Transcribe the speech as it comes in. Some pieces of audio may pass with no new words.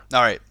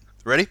All right,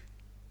 ready?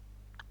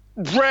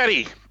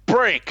 Ready.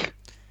 Break.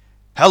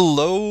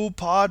 Hello,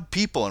 pod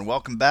people, and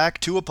welcome back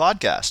to a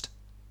podcast.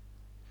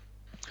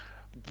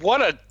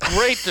 What a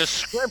great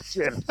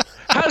description.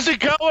 How's it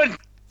going,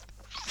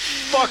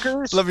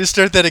 fuckers? Let me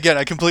start that again.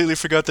 I completely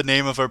forgot the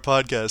name of our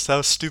podcast.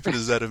 How stupid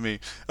is that of me?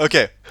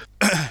 Okay.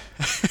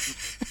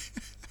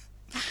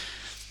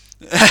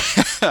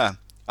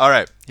 All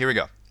right, here we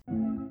go.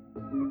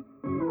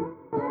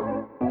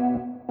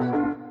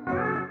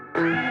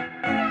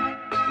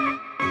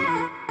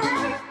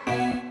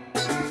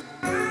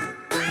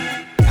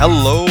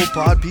 Hello,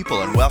 pod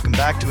people, and welcome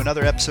back to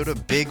another episode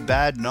of Big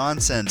Bad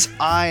Nonsense.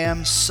 I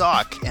am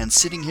Sock, and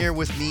sitting here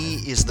with me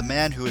is the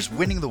man who is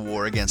winning the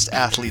war against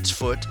Athlete's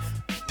Foot,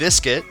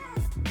 Biscuit.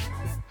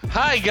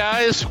 Hi,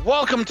 guys.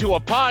 Welcome to a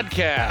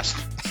podcast.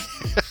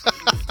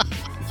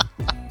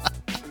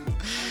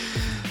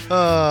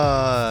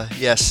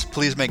 Yes,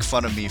 please make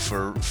fun of me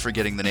for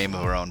forgetting the name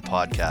of our own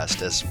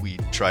podcast as we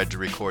tried to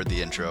record the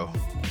intro.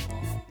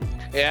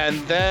 And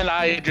then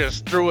I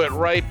just threw it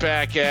right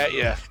back at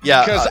you.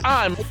 Yeah, Because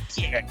I'm a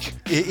dick.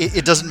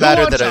 It doesn't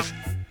matter that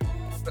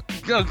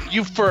I've... No,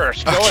 you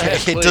first. Go ahead,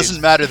 please. It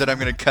doesn't matter that I'm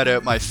going to cut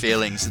out my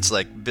failings. It's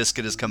like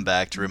Biscuit has come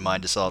back to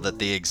remind us all that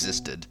they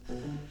existed.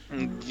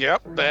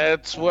 Yep,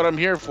 that's what I'm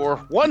here for.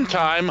 One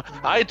time,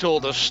 I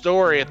told a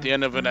story at the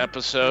end of an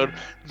episode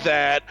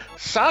that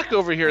Sock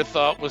over here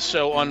thought was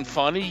so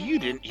unfunny, you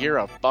didn't hear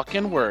a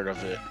fucking word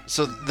of it.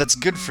 So that's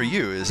good for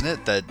you, isn't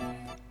it? That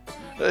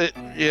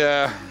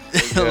yeah.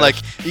 like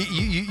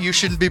you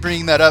shouldn't be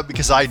bringing that up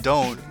because I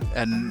don't,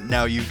 and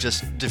now you've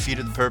just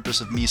defeated the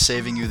purpose of me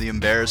saving you the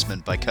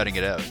embarrassment by cutting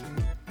it out.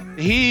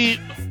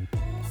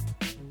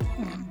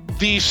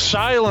 The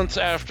silence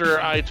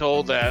after I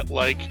told that,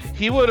 like,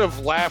 he would have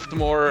laughed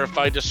more if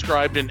I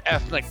described an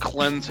ethnic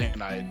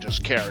cleansing I had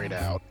just carried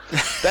out.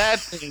 That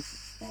thing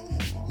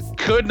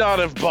could not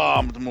have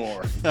bombed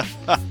more.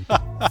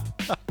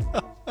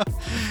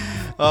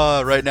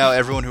 Right now,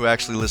 everyone who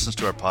actually listens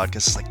to our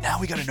podcast is like,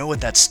 now we got to know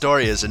what that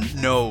story is, and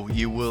no,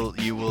 you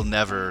will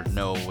never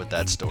know what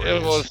that story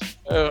is.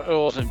 It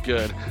wasn't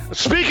good.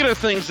 Speaking of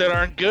things that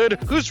aren't good,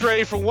 who's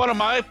ready for one of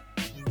my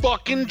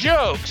fucking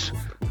jokes?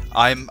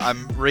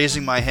 I'm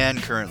raising my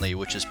hand currently,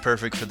 which is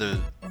perfect for the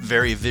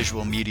very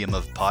visual medium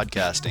of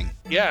podcasting.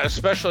 Yeah,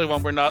 especially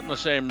when we're not in the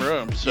same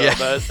room, so Yeah.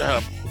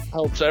 that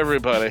helps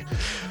everybody.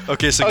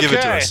 Okay, so give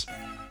it to us.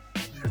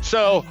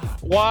 So,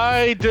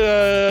 why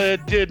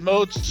did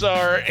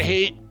Mozart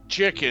hate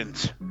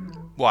chickens?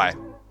 Why?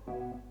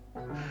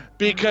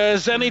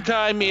 Because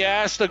anytime he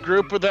asked a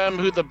group of them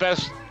who the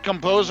best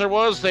composer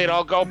was, they'd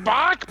all go,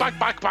 "Bach, bach,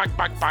 bach, bach,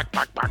 bach, bach,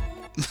 bach, bach."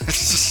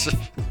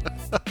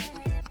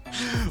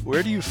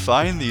 Where do you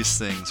find these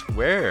things?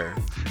 Where?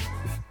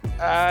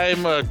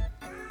 I'm a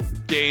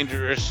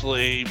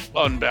dangerously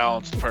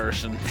unbalanced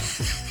person.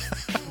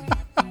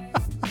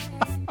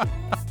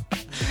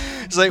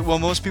 It's like, well,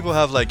 most people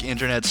have like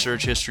internet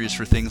search histories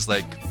for things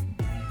like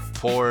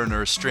porn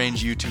or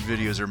strange YouTube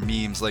videos or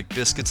memes. Like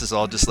Biscuits is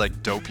all just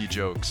like dopey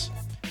jokes.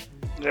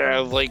 Yeah,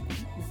 like,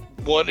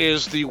 what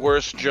is the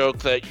worst joke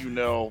that you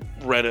know?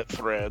 Reddit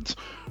threads.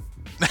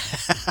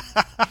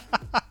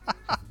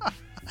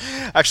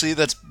 Actually,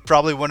 that's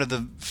probably one of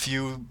the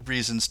few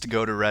reasons to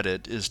go to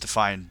Reddit is to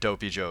find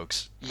dopey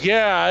jokes.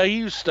 Yeah, I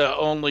used to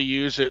only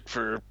use it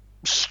for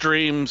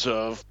streams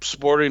of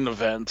sporting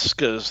events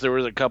because there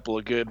was a couple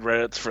of good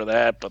Reddits for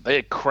that, but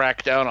they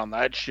cracked down on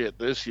that shit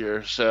this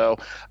year, so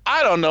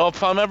I don't know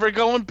if I'm ever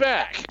going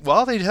back.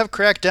 Well, they have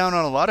cracked down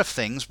on a lot of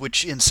things,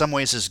 which in some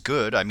ways is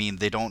good. I mean,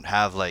 they don't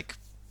have like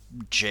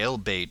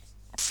jailbait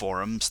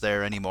forums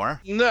there anymore.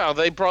 No,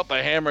 they brought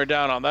the hammer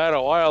down on that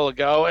a while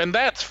ago, and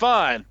that's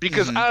fine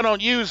because I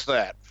don't use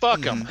that.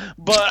 Fuck them.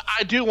 But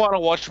I do want to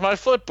watch my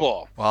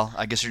football. Well,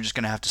 I guess you're just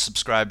going to have to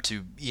subscribe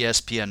to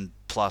ESPN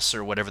Plus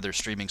or whatever their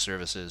streaming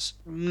service is.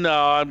 No,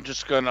 I'm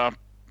just going to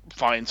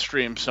find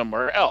streams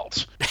somewhere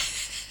else.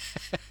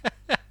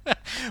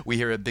 We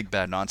here at Big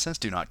Bad Nonsense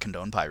do not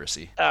condone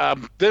piracy.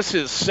 This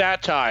is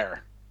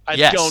satire. I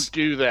Yes. don't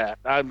do that.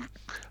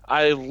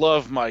 I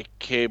love my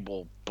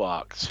cable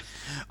box.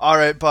 All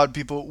right, pod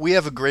people, we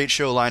have a great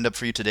show lined up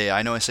for you today.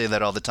 I know I say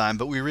that all the time,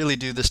 but we really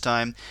do this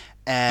time.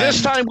 And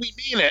This time we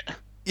mean it.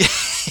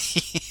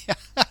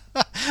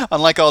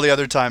 unlike all the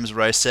other times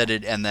where I said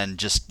it and then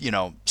just,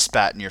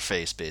 spat in your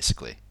face,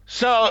 basically.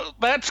 So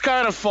that's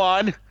kind of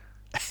fun.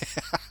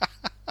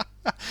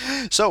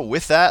 So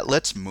with that,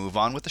 let's move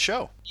on with the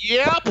show.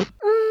 Yep.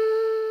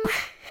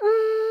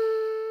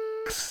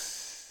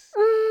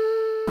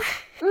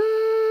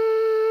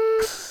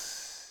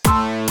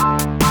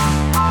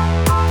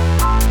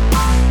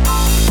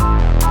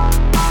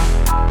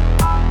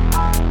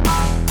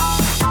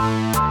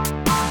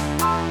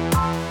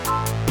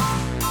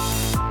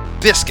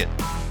 Biscuit,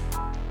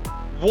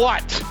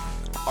 What?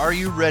 are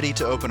you ready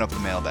to open up the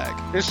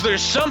mailbag? Is there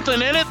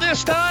something in it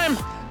this time?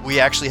 We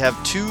actually have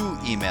 2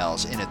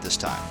 emails in it this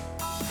time.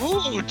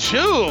 Ooh,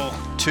 2.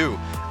 2.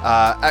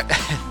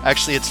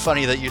 Actually, it's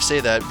funny that you say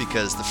that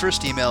because the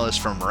first email is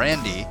from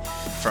Randy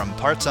from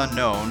Parts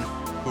Unknown,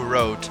 who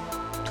wrote,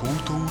 "Two,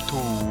 two,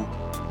 two.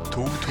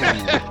 Two.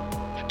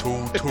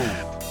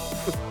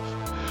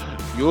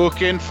 You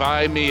can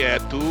find me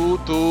at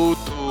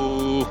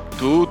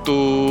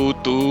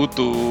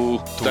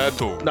 222.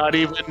 That's not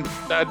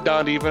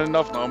even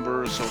enough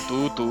numbers, so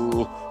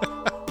 22.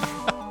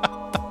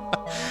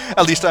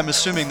 At least I'm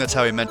assuming that's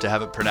how he meant to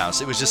have it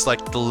pronounced. It was just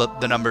like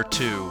the number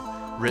 2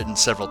 written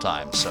several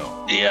times,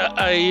 so. Yeah,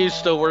 I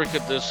used to work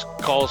at this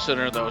call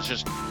center that was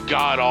just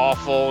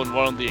god-awful, and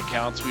one of the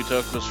accounts we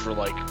took was for,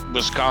 like,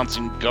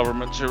 Wisconsin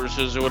Government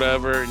Services or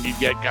whatever, and you'd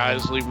get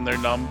guys leaving their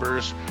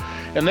numbers,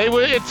 and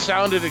it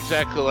sounded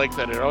exactly like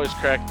that. It always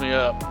cracked me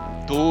up.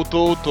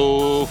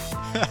 222.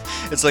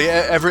 It's like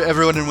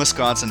everyone in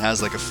Wisconsin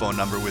has, like, a phone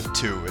number with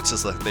 2. It's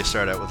just like they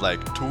start out with,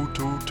 like,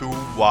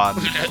 2221,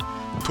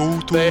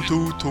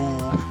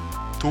 2222.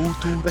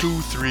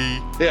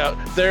 2223. Yeah,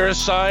 they're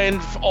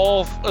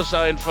all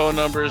assigned phone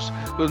numbers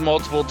with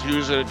multiple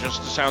 2s, and it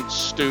just sounds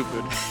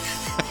stupid.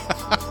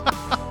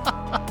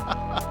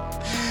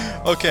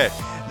 Okay,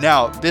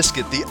 now,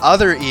 Biscuit, the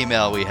other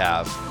email we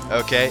have,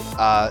 okay,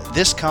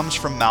 this comes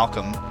from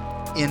Malcolm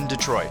in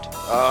Detroit.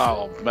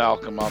 Oh,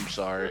 Malcolm, I'm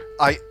sorry.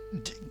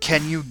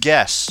 Can you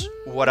guess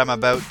what I'm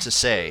about to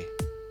say?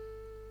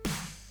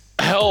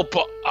 Help,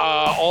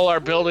 all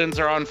our buildings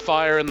are on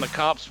fire and the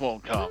cops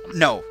won't come.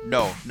 No.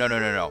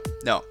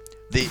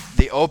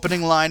 The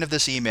opening line of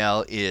this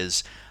email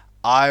is,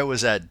 I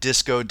was at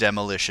Disco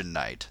Demolition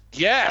Night.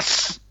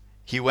 Yes!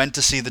 He went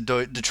to see the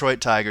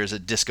Detroit Tigers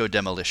at Disco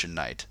Demolition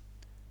Night.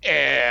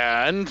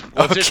 And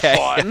was it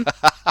fun?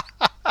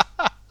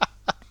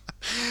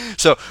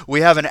 So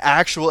we have an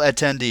actual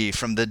attendee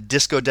from the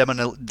Disco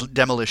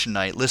Demolition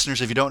Night.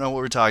 Listeners, if you don't know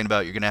what we're talking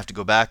about, you're going to have to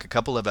go back a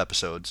couple of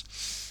episodes.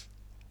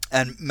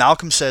 And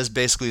Malcolm says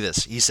basically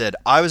this. He said,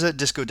 I was at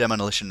Disco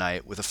Demolition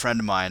Night with a friend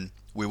of mine.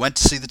 We went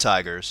to see the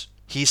Tigers.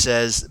 He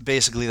says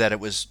basically that it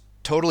was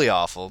totally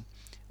awful.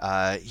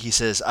 He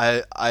says,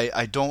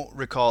 I don't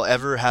recall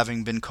ever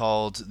having been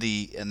called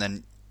and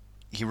then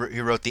he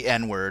wrote the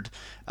N-word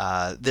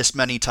this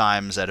many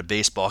times at a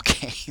baseball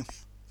game.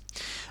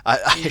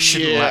 I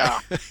shouldn't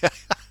laugh.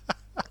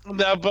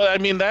 No, but I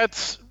mean,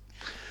 that's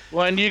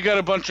when you got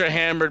a bunch of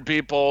hammered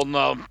people in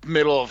the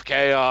middle of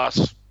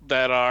chaos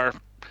that are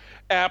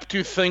apt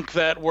to think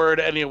that word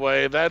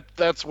anyway.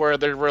 That's where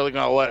they're really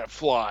going to let it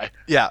fly.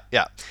 Yeah.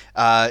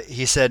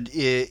 He said,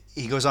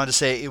 he goes on to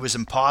say it was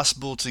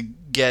impossible to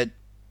get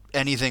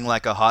anything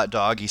like a hot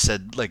dog. He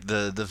said, like,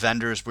 the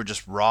vendors were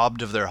just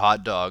robbed of their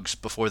hot dogs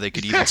before they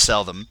could even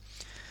sell them.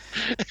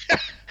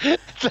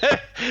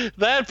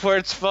 that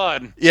part's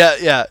fun.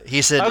 Yeah.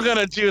 He said, I'm going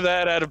to do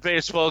that at a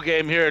baseball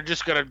game here. I'm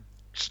just going to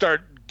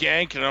start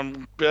ganking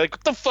them. Be like,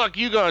 what the fuck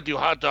you going to do,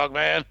 hot dog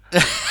man?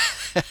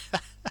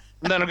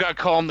 And then I got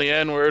called the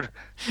N-word.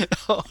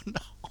 Oh, no.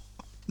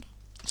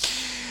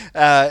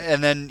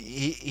 And then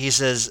he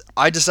says,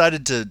 I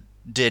decided to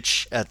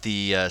ditch at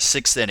the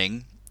 6th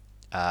inning.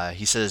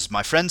 He says,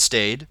 my friend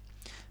stayed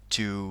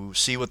to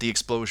see what the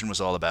explosion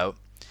was all about.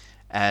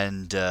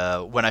 And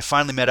when I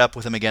finally met up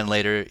with him again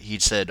later, he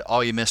said,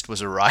 all you missed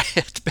was a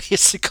riot,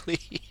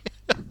 basically.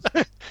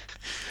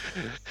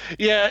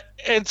 Yeah,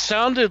 it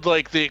sounded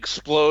like the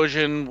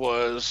explosion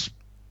was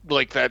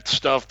like that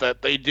stuff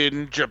that they did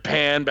in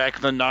Japan back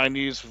in the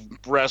 90s,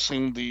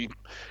 wrestling the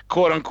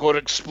quote-unquote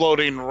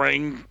exploding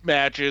ring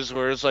matches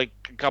where it's like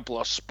a couple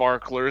of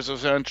sparklers,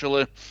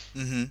 essentially.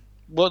 Mm-hmm.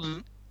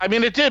 Well, I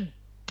mean, it did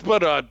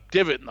put a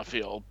divot in the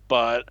field,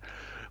 but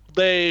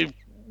they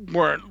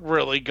weren't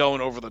really going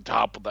over the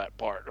top of that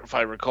part, if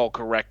I recall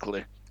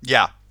correctly.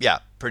 Yeah,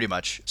 pretty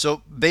much.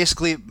 So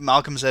basically,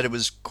 Malcolm said it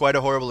was quite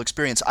a horrible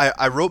experience.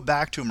 I wrote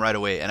back to him right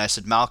away, and I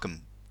said,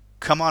 Malcolm,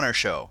 come on our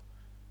show.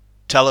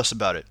 Tell us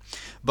about it.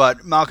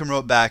 But Malcolm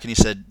wrote back and he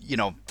said,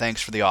 thanks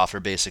for the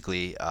offer,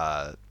 basically.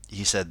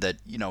 He said that,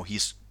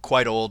 he's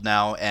quite old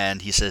now,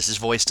 and he says his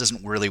voice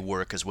doesn't really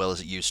work as well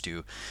as it used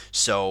to.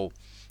 So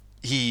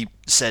he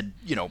said,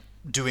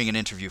 doing an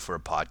interview for a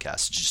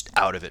podcast, just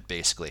out of it,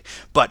 basically.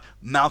 But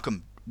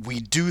Malcolm,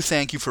 we do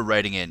thank you for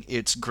writing in.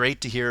 It's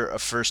great to hear a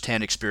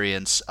first-hand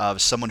experience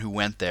of someone who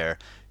went there.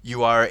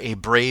 You are a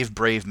brave,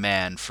 brave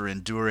man for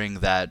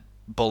enduring that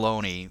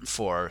baloney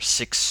for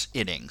 6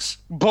 innings.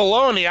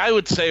 Baloney, I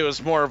would say,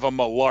 was more of a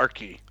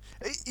malarkey.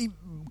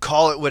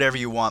 Call it whatever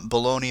you want.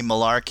 Baloney,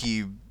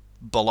 malarkey,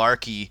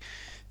 balarkey.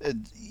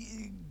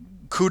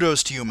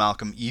 Kudos to you,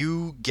 Malcolm.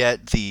 You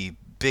get the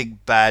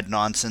Big Bad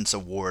Nonsense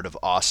Award of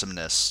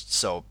awesomeness.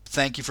 So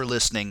thank you for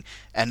listening,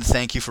 and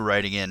thank you for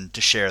writing in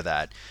to share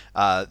that.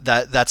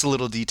 That's a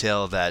little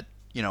detail that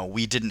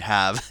we didn't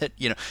have.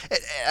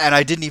 And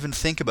I didn't even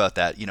think about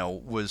that.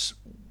 Was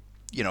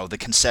the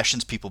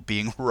concessions people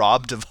being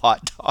robbed of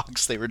hot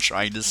dogs they were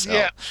trying to sell.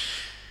 Yeah,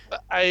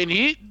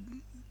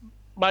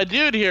 my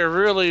dude here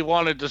really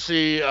wanted to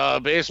see a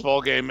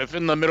baseball game. If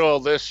in the middle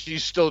of this,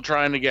 he's still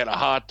trying to get a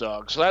hot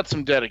dog, so that's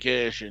some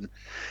dedication.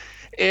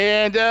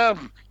 And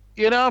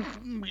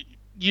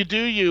you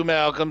do you,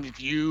 Malcolm.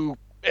 If you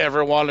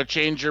ever want to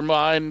change your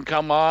mind,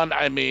 come on.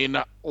 I mean,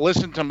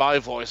 listen to my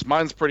voice.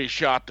 Mine's pretty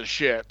shot to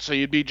shit, so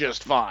you'd be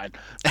just fine.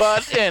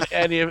 But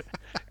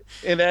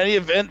In any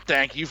event,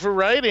 thank you for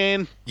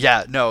writing.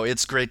 Yeah, no,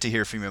 it's great to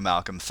hear from you,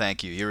 Malcolm.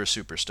 Thank you. You're a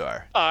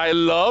superstar. I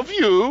love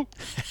you.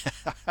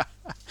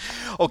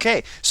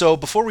 Okay, so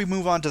before we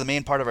move on to the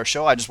main part of our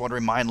show, I just want to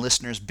remind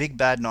listeners,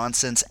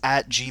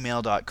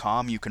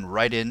 bigbadnonsense@gmail.com. You can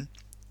write in,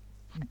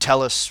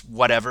 tell us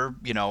whatever.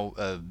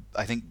 I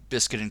think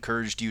Biscuit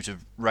encouraged you to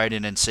write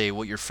in and say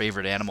what your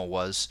favorite animal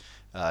was.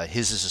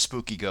 His is a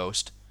spooky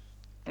ghost.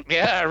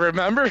 Yeah, I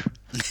remember.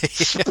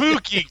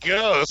 Spooky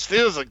ghost.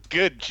 It was a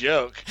good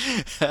joke.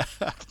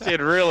 Did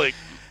really,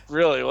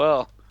 really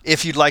well.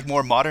 If you'd like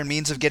more modern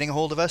means of getting a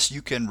hold of us,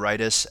 you can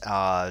write us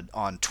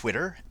on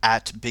Twitter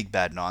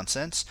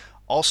 @BigBadNonsense.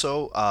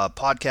 Also,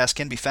 podcasts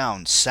can be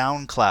found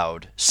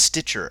SoundCloud,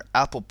 Stitcher,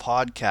 Apple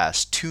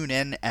Podcasts,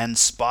 TuneIn, and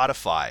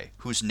Spotify,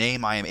 whose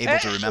name I am able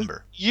to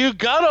remember. You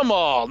got them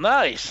all.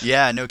 Nice.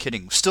 Yeah, no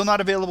kidding. Still not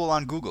available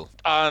on Google.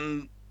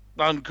 On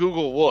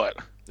Google what?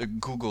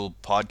 Google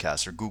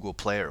Podcasts or Google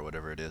Play or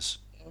whatever it is.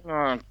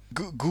 Uh,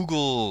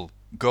 Google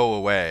go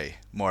away,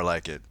 more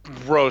like it.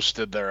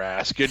 Roasted their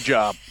ass. Good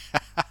job.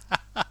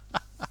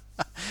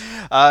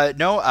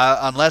 No,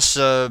 unless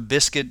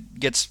Biscuit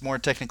gets more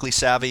technically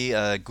savvy,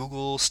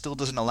 Google still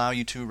doesn't allow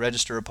you to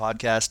register a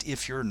podcast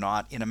if you're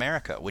not in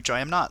America, which I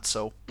am not,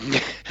 so...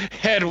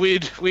 And we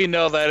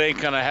know that ain't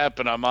going to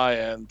happen on my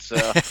end,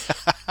 so...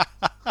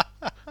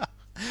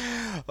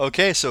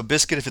 Okay, so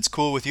Biscuit, if it's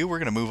cool with you, we're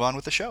going to move on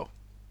with the show.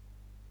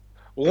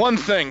 One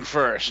thing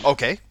first.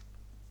 Okay.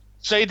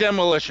 Say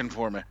demolition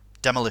for me.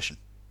 Demolition.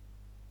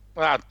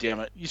 Ah,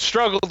 damn it. You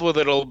struggled with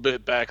it a little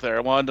bit back there.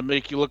 I wanted to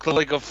make you look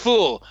like a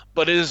fool,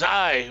 but it is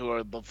I who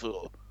are the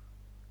fool.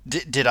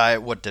 Did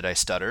I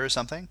stutter or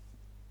something?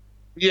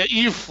 Yeah,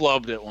 you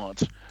flubbed it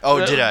once.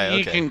 Oh, did I? Okay.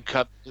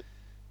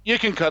 You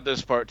can cut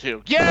this part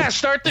too. Yeah,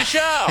 start the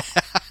show!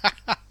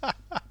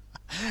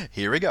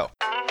 Here we go.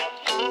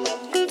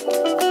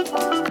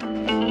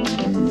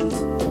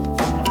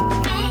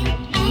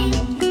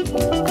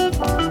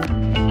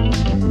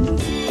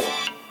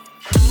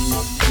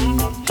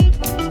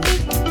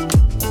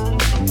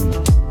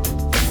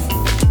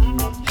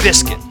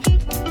 Biscuit.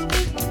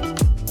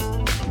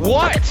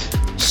 What?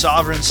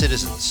 Sovereign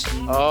citizens.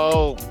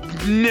 Oh,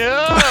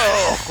 no!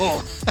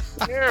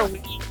 There we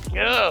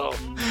go.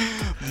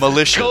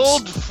 Militias.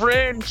 Gold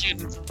fringe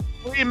and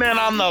free men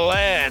on the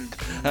land.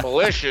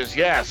 Militias,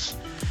 yes.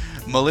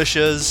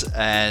 Militias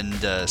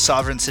and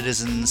sovereign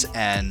citizens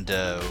and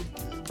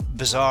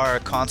bizarre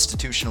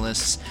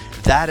constitutionalists.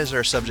 That is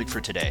our subject for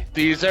today.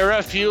 These are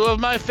a few of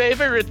my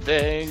favorite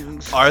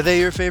things. Are they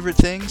your favorite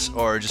things,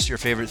 or just your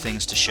favorite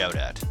things to shout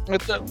at?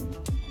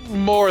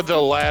 More the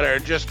latter,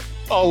 just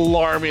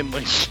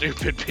alarmingly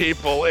stupid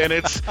people, and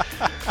it's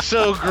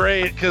so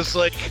great because,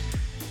 like,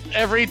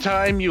 every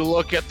time you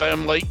look at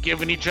them, like,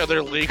 giving each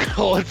other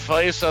legal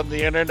advice on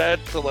the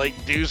internet to,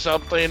 like, do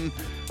something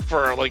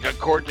for, like, a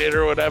court date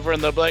or whatever,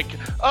 and they'll be like,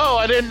 oh,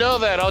 I didn't know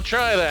that, I'll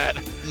try that.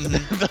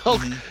 Mm-hmm. They'll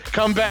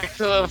come back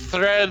to the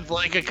thread,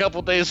 like, a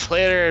couple days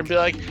later and be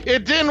like,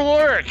 it didn't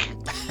work.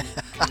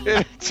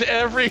 It's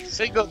every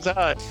single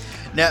time.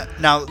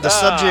 Now the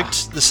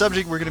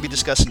subject we're going to be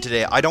discussing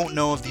today, I don't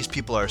know if these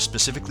people are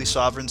specifically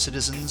sovereign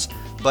citizens,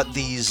 but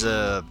these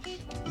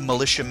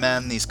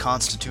militiamen, these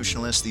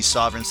constitutionalists, these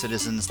sovereign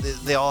citizens,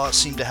 they all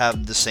seem to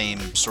have the same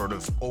sort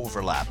of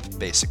overlap,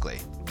 basically.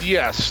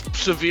 Yes,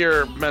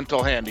 severe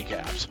mental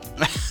handicaps.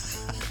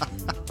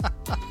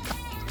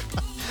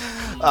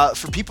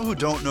 For people who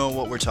don't know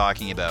what we're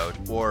talking about,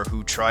 or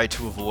who try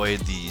to avoid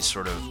these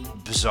sort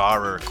of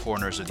bizarre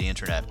corners of the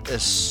internet,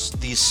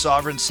 these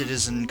sovereign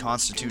citizen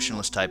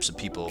constitutionalist types of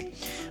people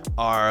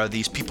are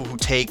these people who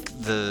take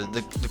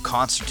the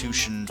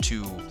Constitution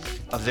to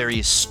a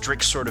very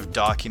strict sort of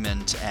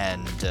document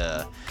and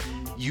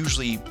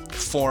usually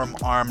form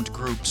armed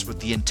groups with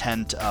the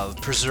intent of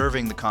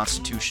preserving the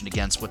Constitution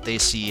against what they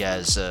see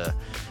as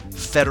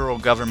federal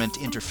government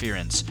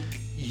interference,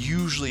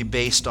 usually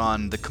based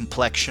on the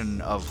complexion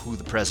of who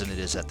the president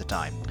is at the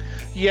time.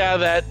 Yeah,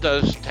 that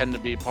does tend to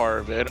be part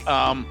of it.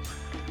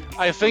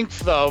 I think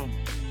the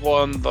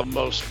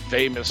most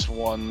famous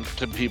one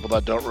to people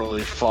that don't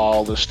really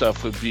follow this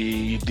stuff would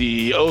be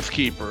the Oath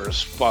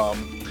Keepers.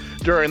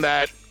 During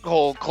that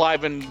whole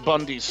Cliven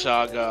Bundy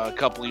saga a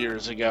couple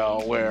years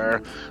ago,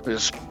 where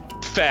this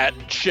fat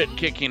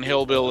shit-kicking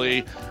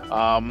hillbilly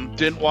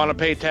didn't want to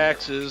pay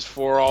taxes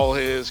for all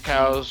his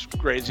cows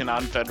grazing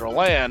on federal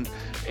land,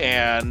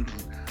 and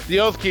the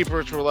Oath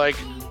Keepers were like,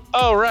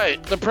 oh,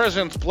 right, the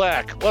president's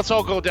black. Let's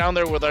all go down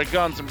there with our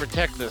guns and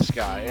protect this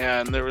guy.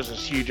 And there was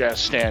this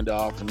huge-ass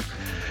standoff, and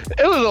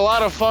it was a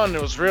lot of fun.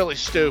 It was really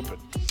stupid.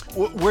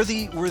 Were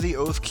the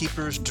Oath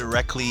Keepers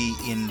directly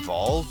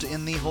involved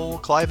in the whole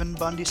Cliven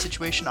Bundy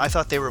situation? I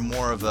thought they were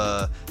more of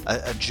a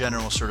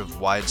general sort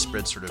of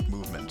widespread sort of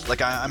movement.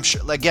 Like, I'm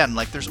sure, again,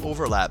 like, there's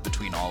overlap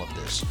between all of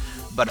this,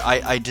 but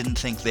I didn't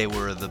think they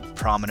were the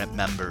prominent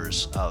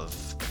members of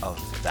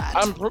that.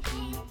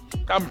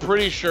 I'm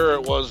pretty sure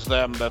it was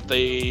them, that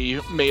they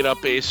made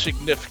up a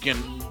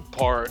significant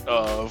part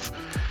of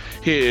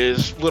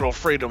his little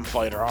freedom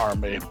fighter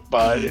army.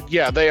 But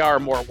yeah, they are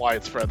more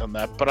widespread than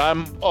that. But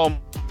I'm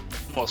almost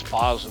almost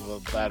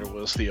positive that it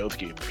was the Oath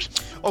Keepers.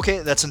 Okay,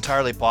 that's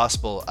entirely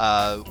possible.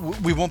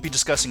 We won't be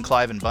discussing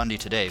Cliven Bundy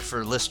today.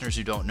 For listeners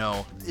who don't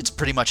know, it's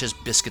pretty much as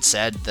Biscuit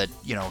said, that,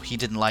 you know, he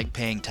didn't like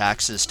paying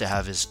taxes to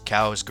have his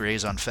cows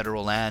graze on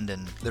federal land,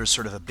 and there's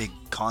sort of a big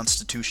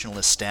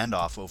constitutionalist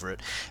standoff over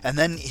it. And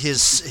then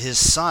his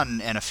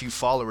son and a few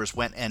followers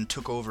went and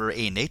took over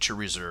a nature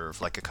reserve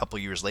like a couple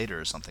years later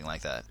or something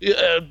like that.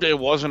 Yeah, it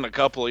wasn't a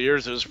couple of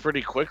years. It was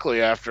pretty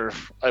quickly after,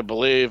 I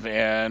believe.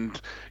 And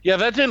yeah,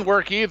 that didn't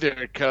work either,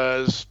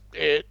 because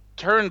it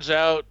turns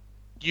out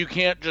you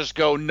can't just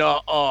go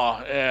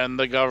nuh-uh, and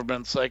the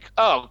government's like,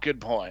 oh, good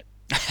point.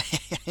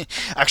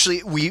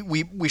 Actually,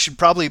 we should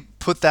probably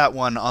put that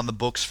one on the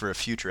books for a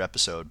future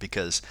episode,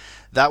 because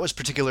that was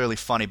particularly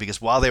funny, because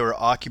while they were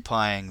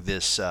occupying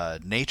this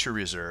nature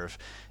reserve,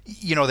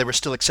 you know, they were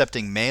still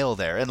accepting mail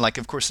there. And, like,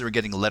 of course, they were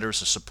getting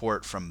letters of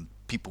support from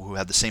people who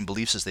had the same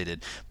beliefs as they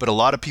did. But a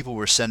lot of people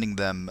were sending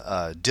them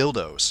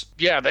dildos.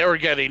 Yeah, they were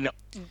getting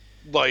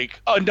like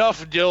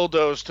enough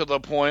dildos to the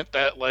point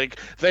that like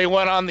they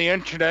went on the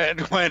internet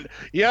and went,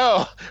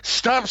 yo,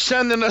 stop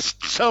sending us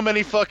so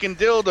many fucking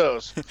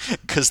dildos.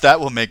 Because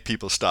that will make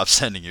people stop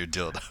sending you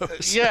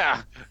dildos.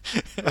 Yeah.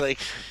 Like,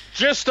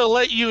 just to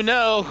let you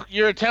know,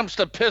 your attempts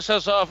to piss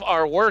us off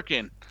are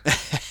working.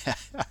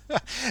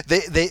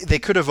 They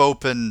could have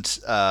opened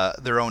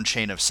their own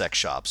chain of sex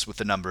shops with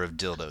the number of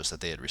dildos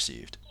that they had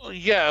received.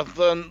 Yeah,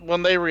 then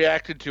when they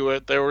reacted to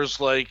it, there was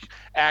like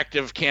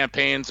active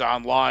campaigns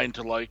online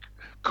to like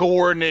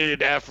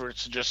coordinated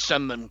efforts to just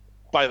send them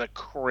by the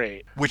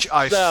crate. Which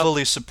I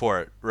fully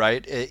support,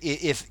 right?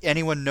 If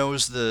anyone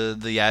knows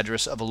the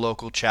address of a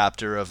local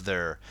chapter of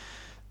their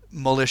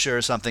militia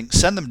or something,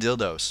 send them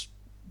dildos.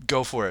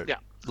 Go for it. Yeah.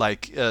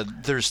 Like,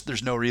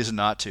 there's no reason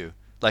not to.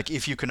 Like,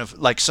 if you can,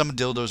 like, some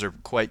dildos are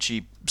quite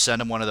cheap,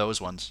 send them one of those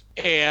ones.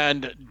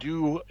 And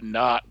do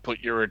not put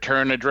your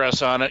return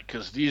address on it,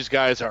 because these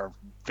guys are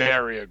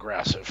very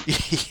aggressive.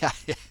 Yeah.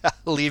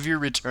 Leave your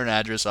return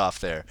address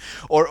off there.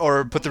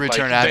 Or put the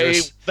return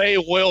address... They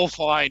will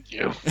find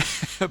you.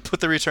 Put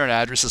the return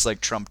address as, like,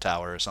 Trump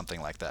Tower or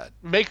something like that.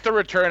 Make the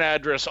return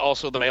address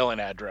also the mailing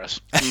address.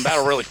 And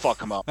that'll really fuck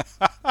them up.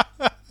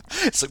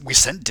 It's like, we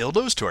sent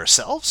dildos to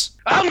ourselves?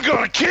 I'm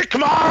gonna kick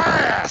my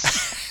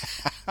ass!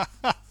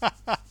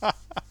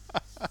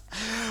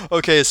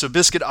 Okay, so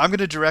Biscuit, I'm going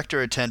to direct our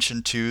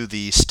attention to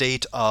the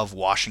state of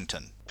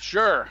Washington.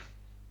 Sure.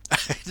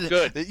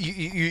 Good.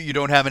 You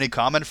don't have any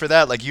comment for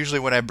that? Like, usually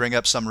when I bring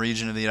up some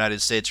region of the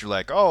United States, you're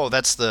like, oh,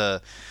 that's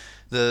the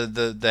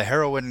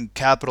heroin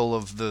capital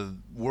of the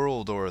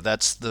world, or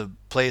that's the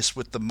place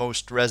with the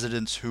most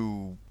residents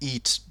who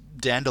eat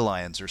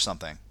dandelions or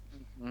something.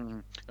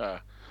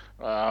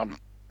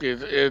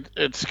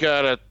 It's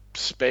got a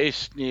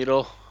space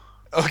needle.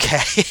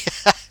 Okay.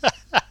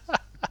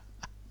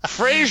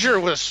 Frasier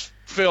was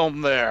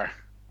filmed there.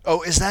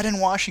 Oh, is that in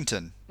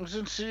Washington? It was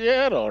in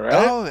Seattle, right?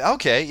 Oh,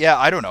 okay. Yeah,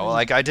 I don't know.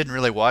 Like, I didn't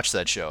really watch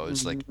that show.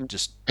 It's like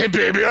just... Hey,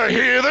 baby, I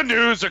hear the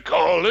news are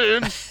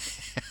calling.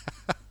 It's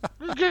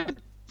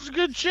a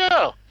good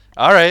show.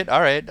 All right.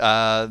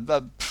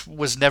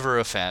 Was never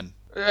a fan.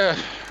 Yeah.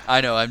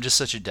 I know, I'm just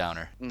such a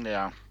downer.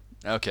 Yeah.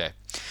 Okay.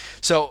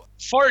 So...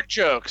 Fart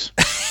jokes.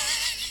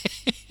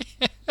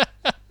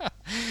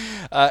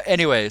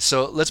 Anyway,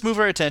 so let's move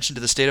our attention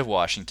to the state of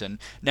Washington.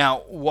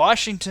 Now,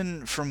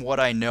 Washington, from what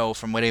I know,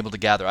 from what I'm able to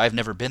gather, I've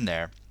never been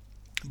there,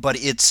 but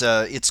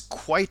it's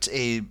quite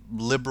a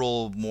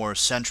liberal, more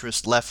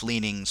centrist,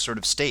 left-leaning sort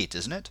of state,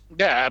 isn't it?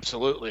 Yeah,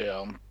 absolutely.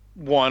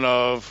 One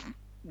of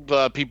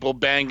the people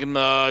banging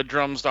the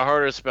drums the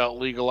hardest about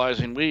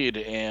legalizing weed,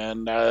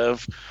 and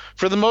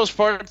for the most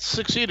part,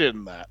 succeeded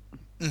in that.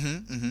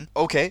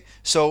 Okay,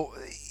 so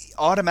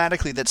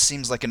automatically that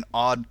seems like an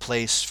odd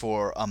place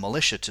for a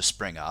militia to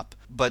spring up,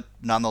 but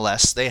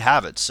nonetheless they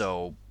have it.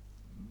 So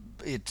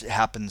it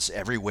happens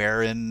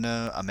everywhere in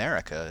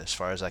America, as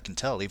far as I can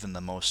tell, even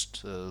the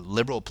most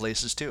liberal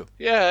places too.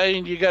 Yeah,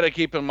 and you got to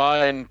keep in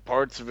mind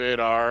parts of it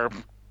are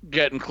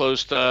getting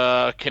close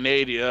to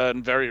Canada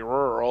and very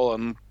rural,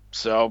 and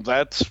so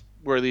that's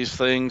where these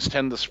things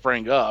tend to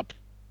spring up.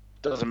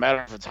 Doesn't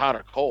matter if it's hot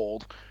or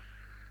cold.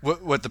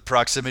 What the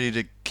proximity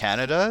to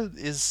Canada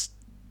is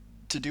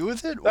to do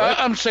with it?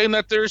 I'm saying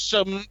that there's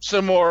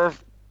some more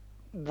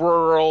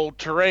rural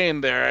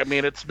terrain there. I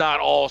mean, it's not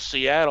all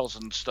Seattle's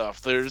and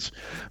stuff. There's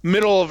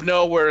middle of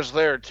nowhere's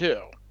there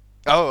too.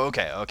 Oh,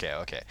 okay.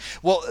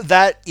 Well,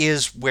 that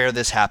is where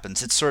this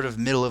happens. It's sort of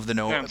middle of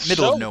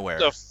nowhere.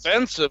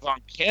 Defensive on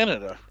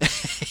Canada.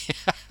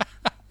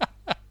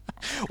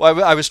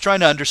 Well, I was trying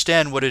to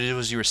understand what it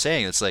was you were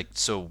saying. It's like,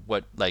 so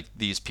what? Like,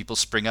 these people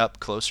spring up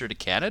closer to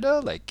Canada?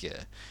 Like,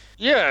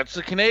 yeah, it's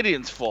the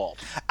Canadians' fault.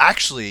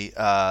 Actually,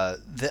 a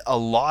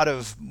lot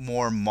of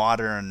more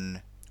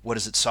modern,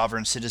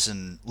 sovereign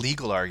citizen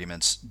legal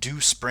arguments do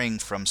spring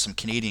from some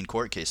Canadian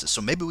court cases.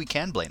 So maybe we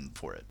can blame them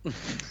for it.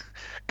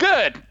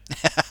 Good.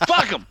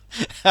 Fuck them.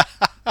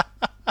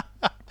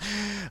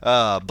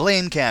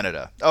 Blame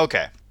Canada.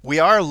 Okay. We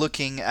are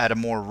looking at a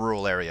more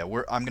rural area.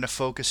 I'm going to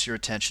focus your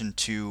attention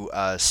to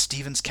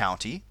Stevens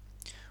County,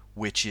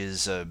 which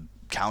is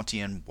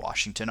county in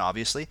Washington,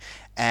 obviously.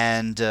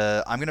 And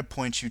I'm going to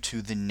point you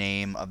to the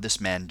name of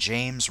this man,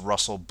 James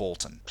Russell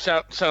Bolton.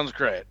 Sounds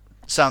great.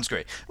 Sounds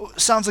great.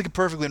 Sounds like a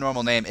perfectly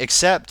normal name,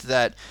 except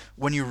that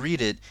when you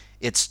read it,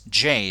 it's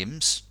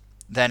James,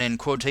 then in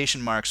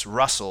quotation marks,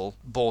 Russell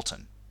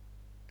Bolton.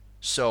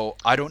 So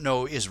I don't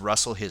know, is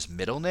Russell his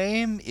middle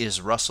name?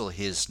 Is Russell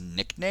his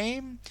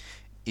nickname?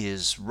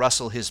 Is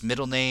Russell his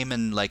middle name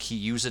and like he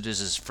uses it as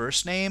his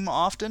first name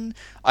often?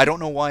 I don't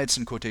know why it's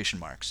in quotation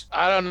marks.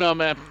 I don't know,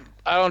 man.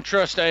 I don't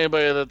trust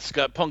anybody that's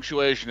got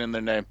punctuation in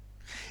their name.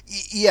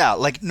 Yeah,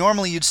 like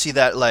normally you'd see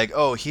that like,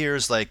 oh,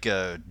 here's like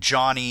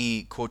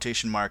Johnny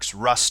quotation marks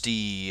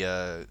Rusty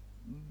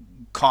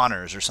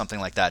Connors or something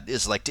like that,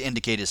 is like to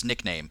indicate his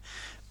nickname.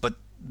 But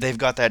they've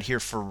got that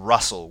here for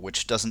Russell,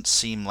 which doesn't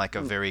seem like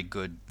a very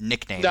good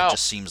nickname. No. It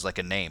just seems like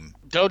a name.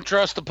 Don't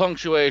trust the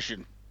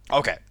punctuation.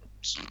 Okay.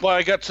 That's why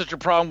I got such a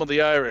problem with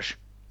the Irish.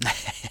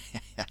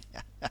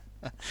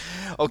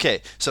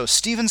 Okay, so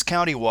Stevens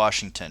County,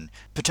 Washington,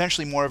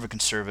 potentially more of a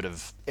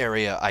conservative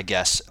area, I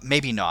guess.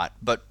 Maybe not,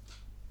 but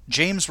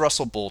James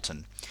Russell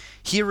Bolton,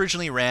 he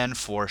originally ran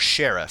for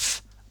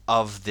sheriff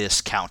of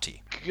this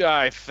county.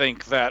 I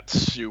think that's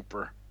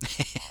super.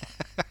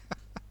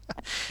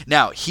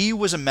 Now, he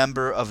was a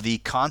member of the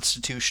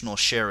Constitutional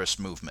Sheriffs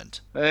Movement.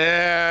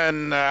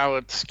 And now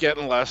it's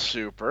getting less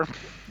super.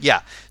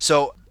 Yeah,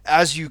 so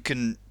as you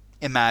can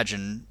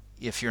imagine,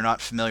 if you're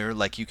not familiar,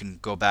 like you can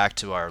go back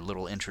to our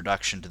little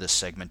introduction to this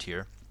segment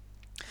here.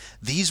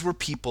 These were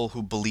people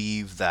who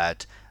believe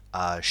that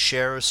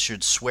sheriffs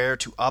should swear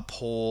to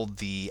uphold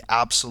the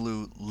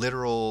absolute,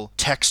 literal,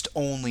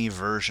 text-only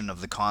version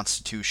of the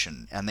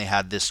Constitution, and they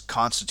had this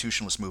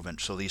constitutionalist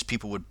movement. So these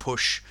people would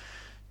push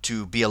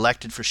to be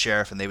elected for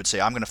sheriff, and they would say,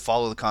 I'm going to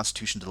follow the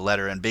Constitution to the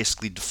letter and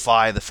basically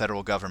defy the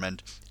federal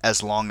government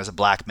as long as a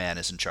black man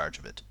is in charge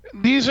of it.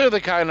 These are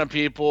the kind of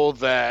people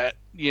that,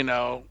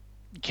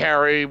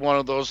 carry one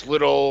of those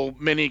little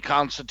mini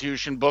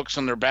Constitution books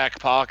in their back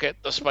pocket,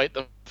 despite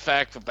the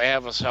fact that they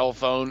have a cell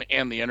phone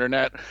and the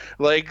internet.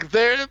 Like,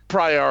 their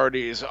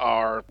priorities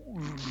are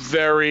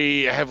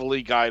very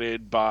heavily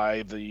guided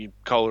by the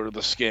color of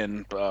the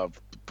skin of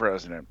the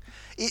president.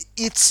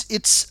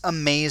 It's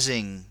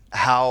amazing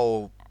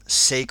how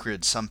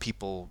sacred some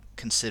people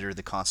consider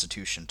the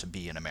Constitution to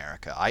be in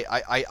America.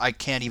 I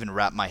can't even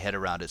wrap my head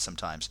around it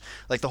sometimes.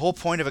 Like, the whole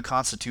point of a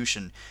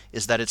Constitution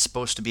is that it's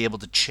supposed to be able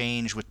to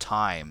change with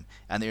time,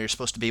 and they're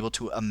supposed to be able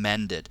to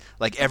amend it.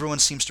 Like, everyone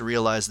seems to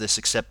realize this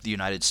except the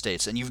United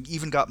States. And you've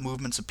even got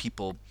movements of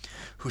people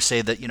who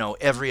say that,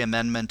 every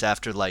amendment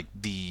after, like,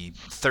 the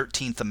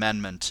 13th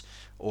Amendment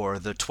or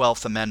the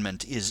 12th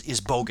Amendment is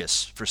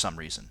bogus for some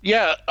reason.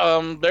 Yeah,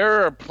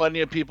 there are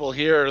plenty of people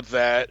here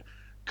that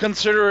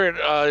consider it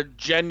a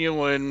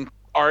genuine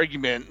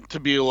argument to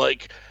be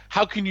like,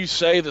 how can you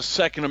say the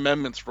Second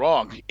Amendment's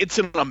wrong? It's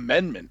an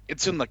amendment.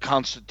 It's in the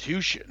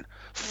Constitution.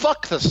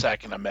 Fuck the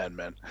Second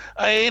Amendment.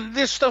 I mean,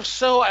 this stuff's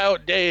so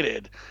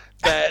outdated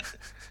that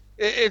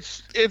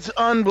it's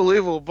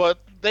unbelievable, but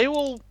they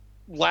will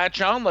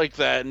latch on like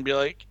that and be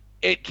like,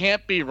 it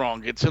can't be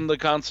wrong. It's in the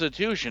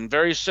Constitution.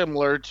 Very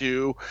similar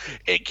to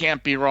it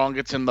can't be wrong.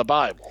 It's in the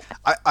Bible.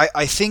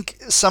 I think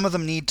some of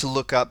them need to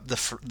look up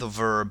the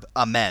verb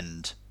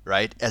amend,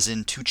 right? As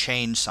in to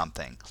change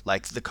something.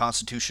 Like the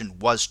Constitution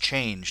was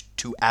changed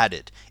to add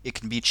it. It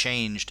can be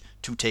changed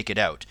to take it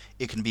out.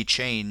 It can be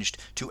changed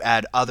to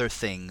add other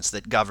things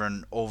that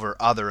govern over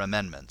other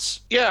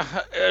amendments. Yeah,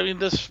 I mean,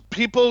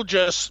 people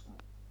just,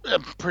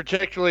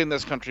 particularly in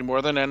this country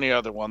more than any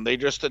other one, they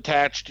just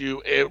attach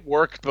to it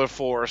worked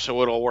before,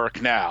 so it'll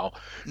work now.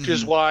 Which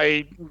is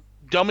why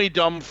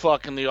dumb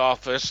fuck in the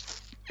office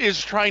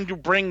is trying to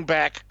bring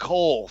back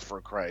coal,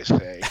 for Christ's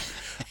sake.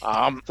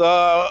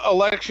 The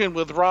election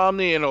with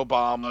Romney and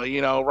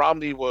Obama,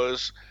 Romney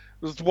was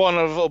one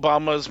of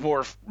Obama's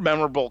more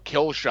memorable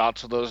kill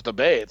shots of those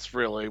debates,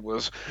 really,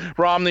 was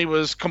Romney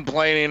was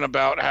complaining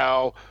about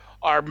how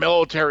our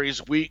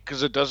military's weak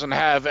because it doesn't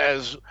have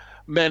as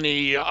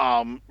many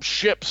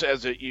ships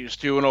as it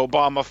used to, and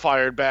Obama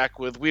fired back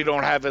with, we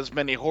don't have as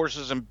many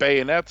horses and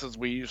bayonets as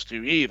we used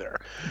to either.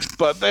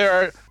 But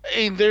there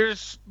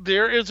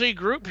is a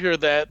group here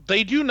that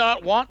they do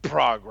not want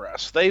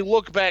progress. They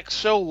look back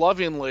so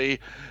lovingly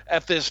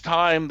at this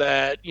time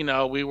that,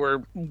 we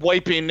were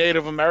wiping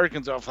Native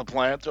Americans off the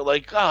planet. They're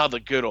like,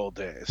 the good old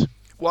days.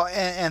 Well,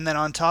 and then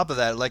on top of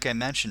that, like I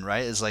mentioned,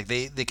 right, is like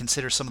they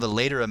consider some of the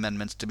later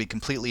amendments to be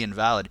completely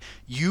invalid,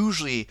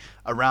 usually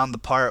around the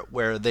part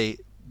where they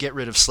get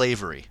rid of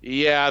slavery.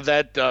 Yeah,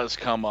 that does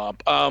come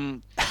up.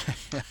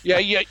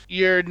 Yeah,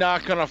 you're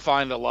not going to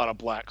find a lot of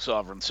black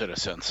sovereign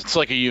citizens. It's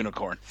like a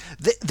unicorn.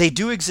 They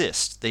do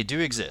exist. They do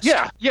exist.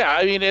 Yeah.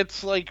 I mean,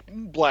 it's like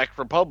black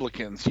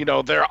Republicans.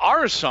 There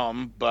are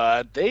some,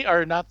 but they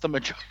are not the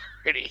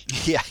majority.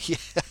 Yeah.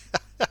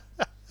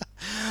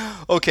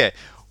 Okay.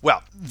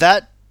 Well,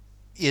 that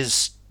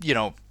is,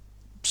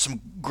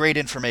 some great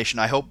information.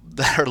 I hope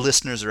that our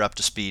listeners are up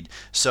to speed.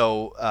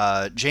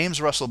 So, James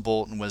Russell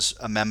Bolton was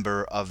a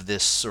member of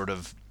this sort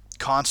of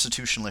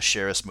constitutionalist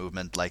sheriff's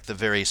movement, like the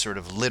very sort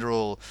of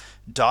literal,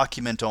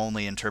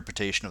 document-only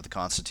interpretation of the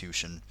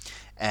Constitution.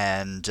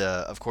 And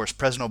of course,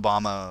 President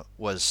Obama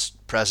was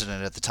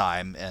president at the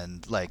time,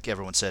 and like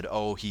everyone said,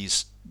 oh,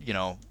 he's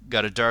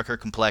got a darker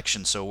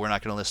complexion, so we're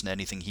not going to listen to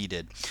anything he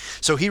did.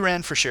 So he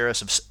ran for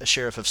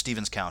sheriff of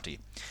Stevens County,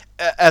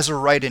 as a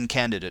write-in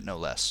candidate, no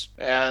less.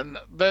 And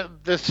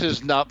this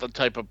is not the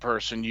type of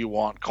person you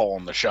want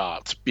calling the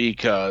shots,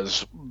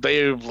 because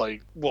they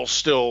will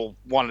still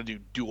want to do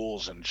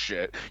duels and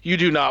shit. You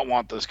do not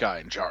want this guy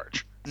in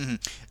charge.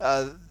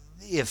 Mm-hmm.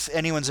 If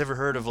anyone's ever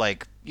heard of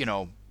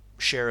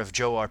Sheriff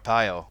Joe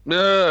Arpaio.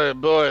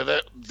 Boy,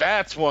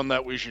 that's one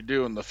that we should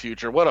do in the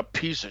future. What a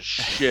piece of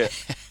shit.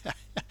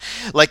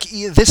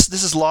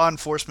 This is law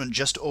enforcement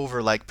just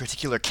over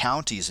particular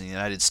counties in the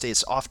United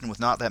States, often with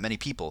not that many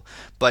people.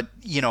 But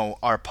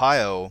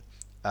Arpaio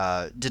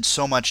did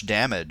so much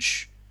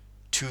damage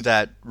to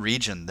that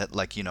region that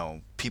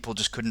people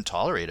just couldn't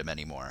tolerate him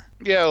anymore.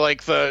 Yeah,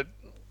 like the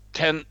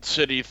tent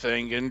city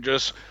thing, and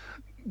just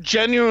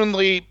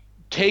genuinely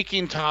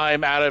taking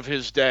time out of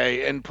his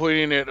day and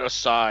putting it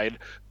aside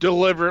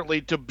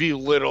deliberately to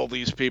belittle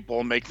these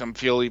people and make them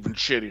feel even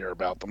shittier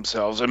about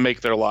themselves and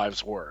make their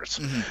lives worse.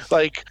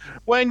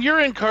 Mm-hmm. When you're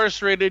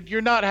incarcerated,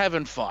 you're not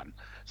having fun.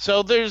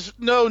 So there's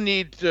no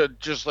need to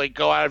just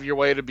go out of your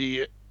way to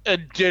be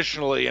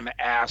additionally an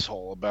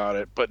asshole about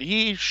it. But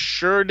he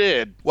sure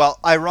did. Well,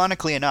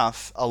 ironically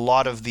enough, a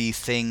lot of the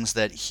things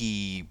that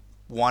he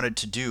wanted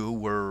to do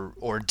were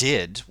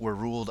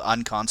ruled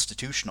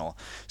unconstitutional.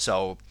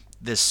 So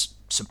this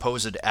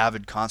supposed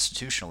avid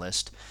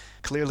constitutionalist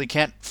clearly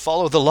can't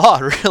follow the law,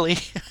 really.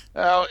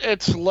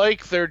 It's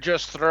like they're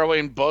just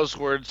throwing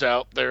buzzwords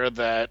out there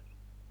that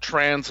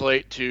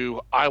translate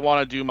to, I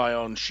want to do my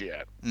own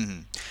shit. Mm-hmm.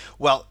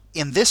 Well,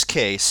 in this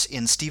case,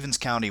 in Stevens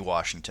County,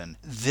 Washington,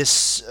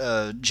 this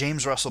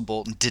James Russell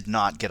Bolton did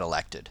not get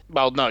elected.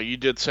 Well, no, you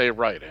did say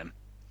write-in.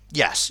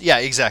 Yes, yeah,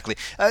 exactly.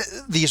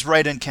 These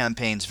write-in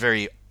campaigns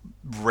very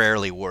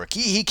rarely work.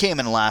 He came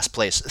in last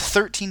place,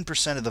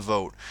 13% of the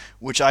vote,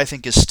 which I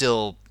think is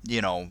still,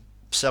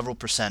 several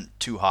percent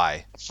too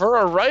high. For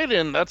a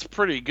write-in, that's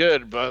pretty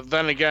good, but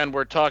then again,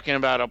 we're talking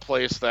about a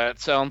place that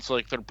sounds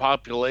like their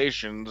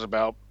population's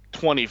about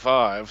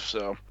 25,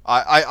 so...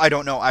 I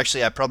don't know.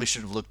 Actually, I probably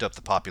should have looked up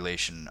the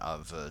population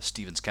of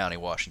Stevens County,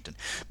 Washington.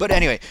 But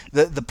anyway,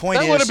 the point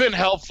is... That would have been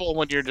helpful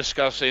when you're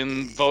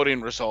discussing voting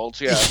results,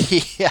 yeah.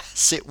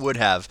 Yes, it would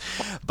have.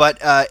 But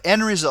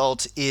end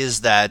result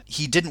is that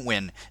he didn't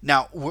win.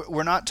 Now,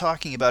 we're not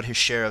talking about his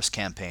sheriff's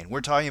campaign.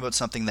 We're talking about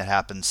something that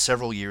happened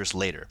several years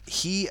later.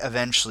 He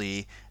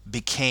eventually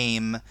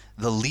became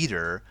the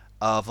leader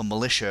of a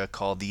militia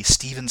called the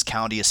Stevens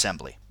County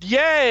Assembly.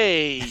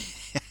 Yay!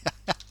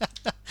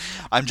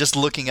 I'm just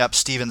looking up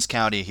Stevens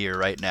County here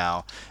right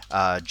now,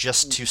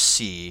 just to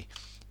see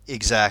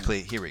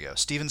exactly. Here we go.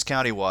 Stevens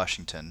County,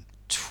 Washington.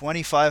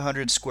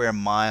 2,500 square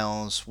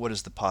miles. What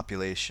is the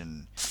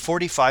population?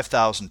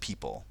 45,000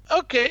 people.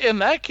 Okay, in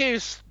that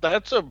case,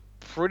 that's a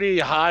pretty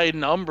high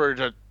number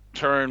to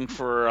turn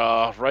for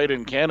a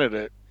write-in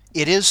candidate.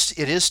 It is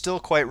still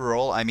quite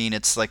rural. I mean,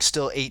 it's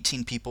still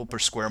 18 people per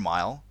square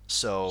mile.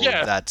 So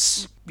yeah.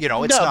 That's,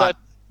 it's not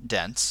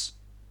dense.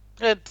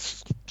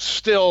 It's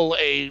still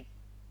a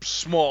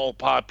small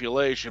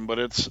population, but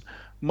it's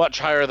much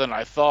higher than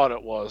I thought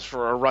it was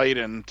for a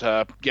write-in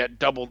to get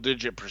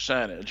double-digit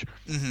percentage.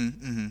 Mm-hmm,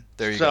 mm-hmm.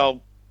 There you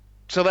go.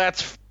 So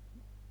that's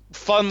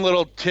fun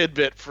little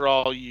tidbit for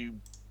all you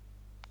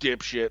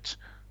dipshits.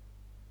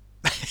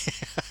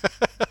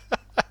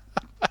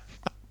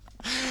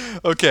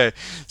 Okay,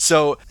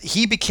 so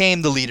he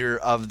became the leader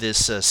of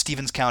this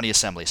Stevens County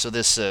Assembly, so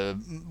this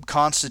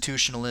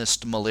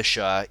constitutionalist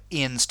militia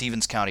in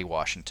Stevens County,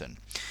 Washington.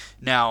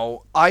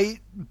 Now,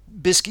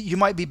 Biscuit, you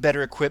might be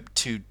better equipped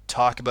to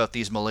talk about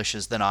these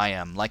militias than I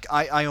am.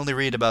 I only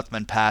read about them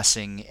in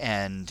passing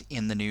and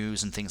in the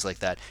news and things like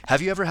that.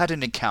 Have you ever had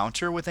an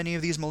encounter with any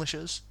of these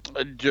militias?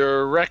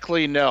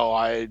 Directly, no.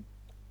 I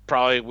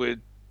probably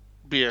would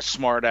be a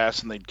smart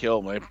ass and they'd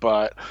kill me,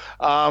 but...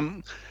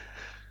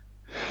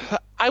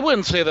 I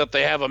wouldn't say that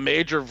they have a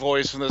major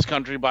voice in this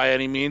country by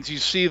any means. You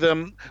see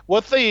them,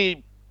 where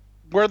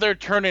they're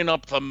turning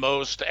up the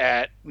most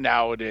at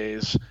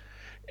nowadays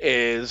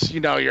is,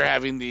 you're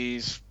having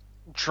these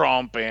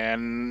Trump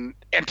and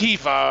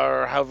Antifa,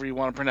 or however you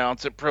want to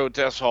pronounce it,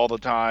 protests all the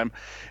time.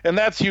 And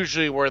that's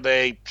usually where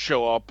they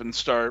show up and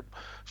start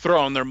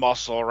throwing their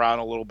muscle around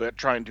a little bit,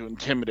 trying to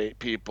intimidate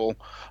people.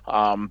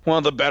 One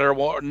of the better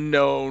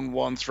known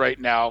ones right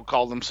now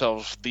call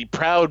themselves the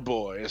Proud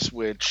Boys,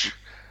 which...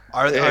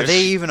 Are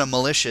they even a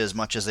militia as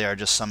much as they are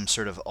just some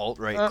sort of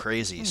alt-right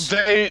crazies?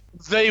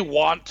 They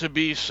want to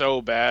be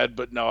so bad,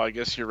 but no, I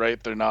guess you're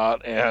right, they're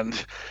not.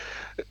 And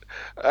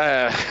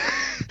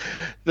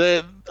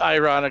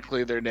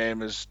ironically, their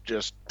name is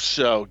just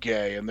so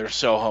gay and they're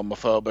so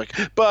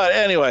homophobic. But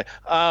anyway,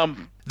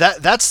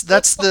 that's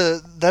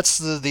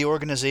the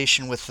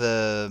organization with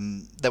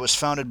that was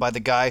founded by the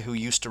guy who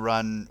used to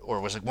run, or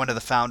was one of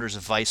the founders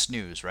of Vice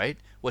News, right?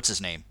 What's his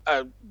name?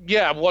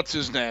 Yeah, what's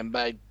his name?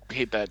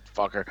 hate that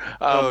fucker.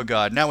 Oh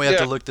God! Now we have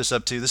yeah. to look this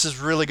up too. This is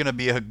really going to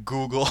be a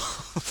Google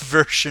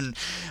version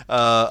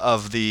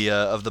of the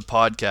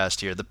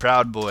podcast here. The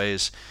Proud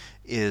Boys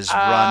is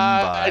run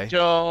I by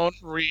don't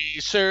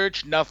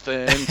research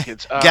nothing.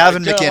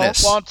 Gavin I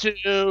McInnes. Don't want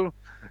to.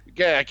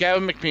 Yeah,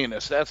 Gavin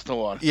McInnes. That's the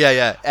one.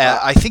 Yeah.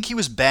 I think he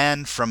was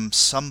banned from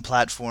some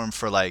platform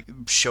for like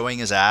showing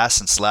his ass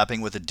and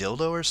slapping with a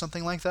dildo or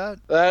something like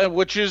that.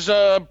 Which is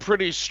a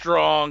pretty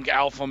strong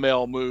alpha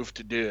male move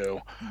to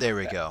do. There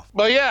we go.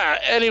 But yeah,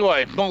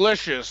 anyway,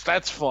 malicious.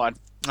 That's fun.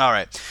 All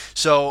right.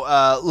 So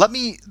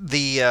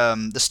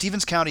the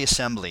Stevens County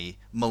Assembly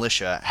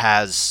militia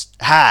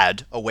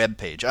had a web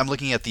page. I'm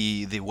looking at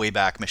the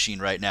Wayback Machine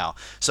right now.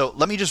 So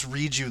let me just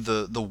read you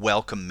the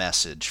welcome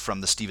message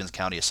from the Stevens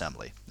County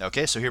Assembly.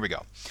 Okay, so here we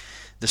go.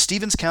 The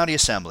Stevens County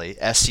Assembly,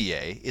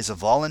 SCA, is a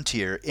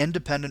volunteer,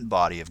 independent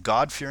body of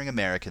God-fearing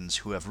Americans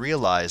who have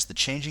realized the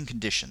changing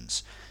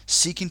conditions,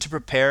 seeking to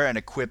prepare and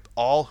equip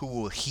all who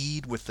will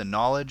heed with the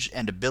knowledge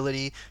and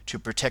ability to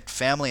protect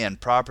family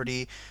and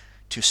property,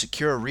 to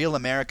secure real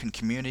American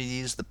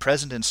communities, the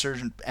present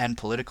insurgent and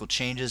political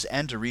changes,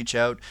 and to reach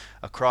out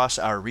across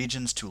our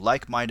regions to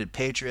like-minded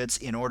patriots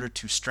in order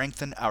to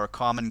strengthen our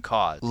common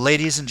cause.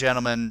 Ladies and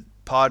gentlemen,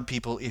 pod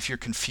people, if you're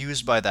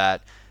confused by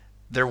that,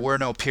 there were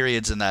no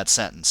periods in that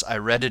sentence. I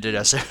read it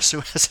as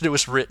it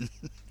was written.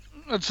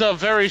 It's a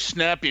very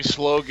snappy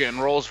slogan,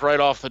 rolls right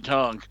off the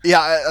tongue.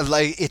 Yeah,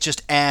 like it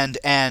just and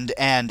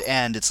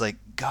it's like,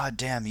 God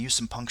damn, use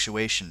some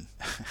punctuation.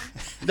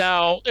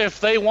 Now, if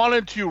they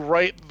wanted to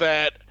write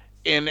that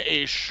in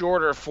a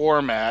shorter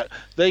format,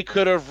 they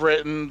could have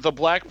written, the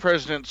black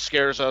president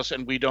scares us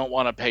and we don't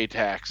want to pay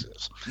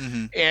taxes.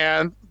 Mm-hmm.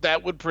 And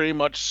that would pretty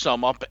much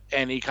sum up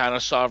any kind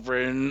of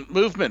sovereign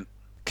movement.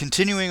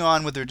 Continuing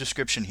on with their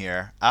description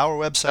here, our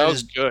website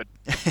is good.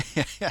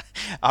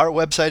 Our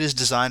website is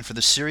designed for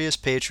the serious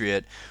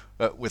patriot,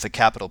 with a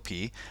capital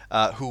P,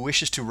 who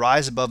wishes to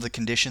rise above the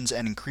conditions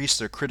and increase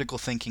their critical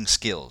thinking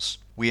skills.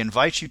 We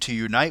invite you to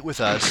unite with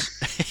us.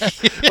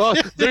 Well,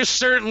 there's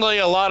certainly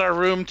a lot of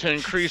room to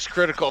increase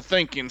critical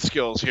thinking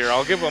skills here.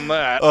 I'll give them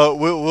that.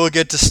 We'll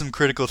get to some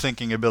critical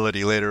thinking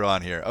ability later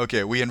on here.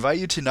 Okay, we invite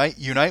you to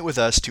unite with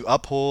us to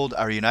uphold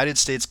our United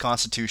States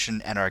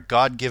Constitution and our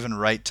God-given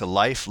right to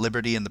life,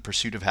 liberty, and the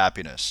pursuit of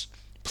happiness.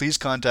 Please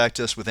contact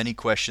us with any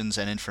questions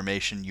and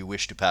information you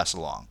wish to pass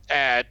along.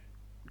 At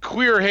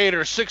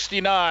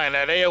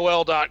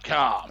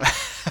queerhater69@AOL.com.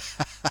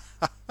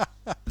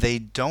 They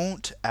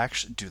don't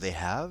actually... Do they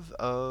have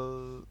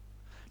a...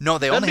 No,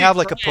 they only have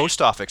like a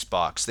post office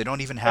box. They don't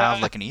even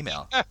have like an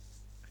email.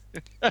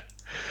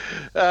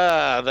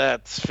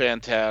 That's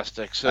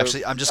fantastic. So,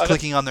 actually, I'm just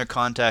clicking on their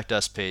contact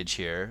us page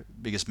here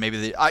because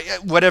maybe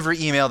whatever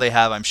email they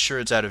have, I'm sure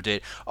it's out of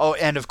date. Oh,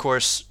 and of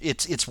course,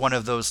 it's one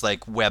of those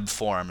like web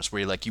forms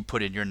where you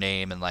put in your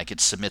name and like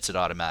it submits it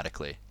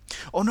automatically.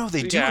 Oh no,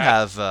 they do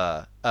have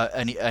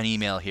an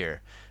email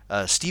here.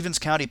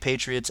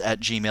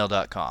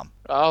 StevensCountyPatriots@gmail.com.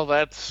 Oh,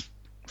 that's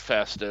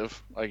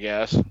festive, I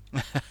guess.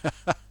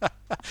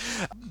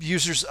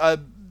 Users,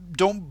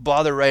 don't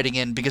bother writing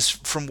in because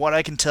from what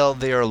I can tell,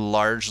 they are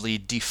largely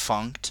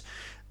defunct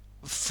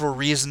for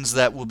reasons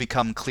that will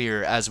become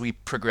clear as we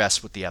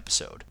progress with the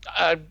episode.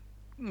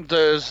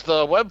 Does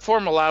the web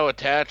form allow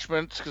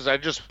attachments? Because I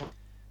just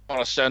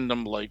want to send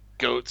them like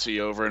Goatsy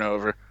over and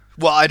over.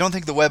 Well, I don't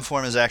think the web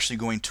form is actually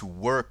going to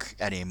work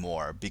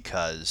anymore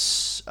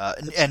because...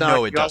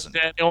 no, it doesn't.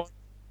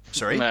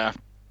 Sorry? Nah.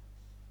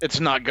 It's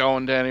not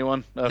going to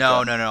anyone? Okay.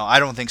 No. I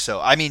don't think so.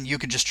 I mean, you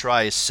could just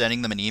try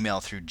sending them an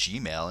email through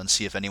Gmail and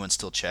see if anyone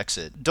still checks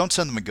it. Don't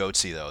send them a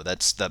Goatsy, though.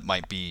 That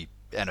might be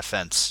an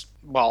offense.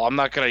 Well, I'm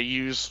not going to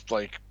use,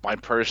 like, my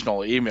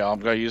personal email. I'm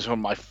going to use one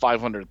of my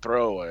 500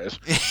 throwaways.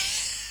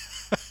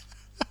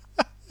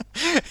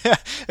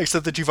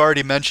 Except that you've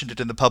already mentioned it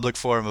in the public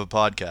forum of a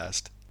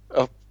podcast.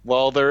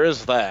 Well, there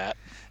is that.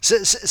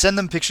 Send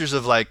them pictures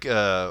of like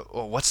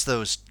what's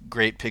those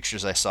great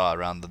pictures I saw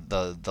around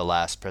the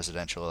last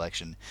presidential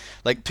election,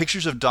 like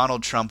pictures of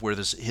Donald Trump where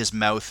his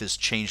mouth is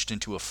changed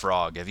into a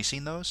frog. Have you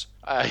seen those?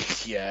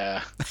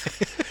 Yeah.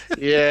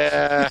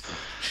 Yeah.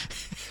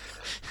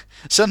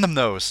 Send them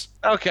those.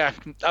 Okay,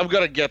 I'm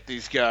gonna get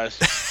these guys.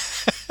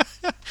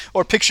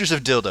 Or pictures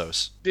of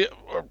dildos.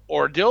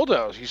 Or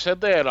dildos. You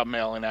said they had a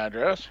mailing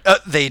address.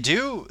 They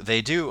do.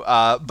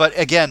 But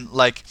again,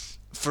 like.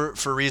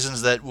 For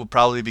reasons that will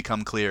probably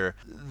become clear,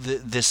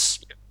 this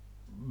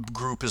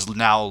group is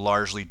now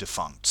largely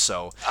defunct.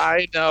 So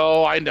I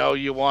know.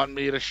 You want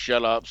me to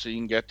shut up so you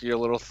can get to your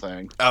little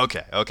thing.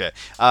 Okay.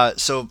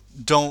 So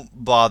don't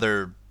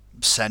bother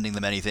sending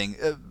them anything.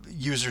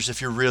 Users,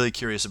 if you're really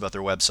curious about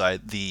their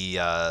website,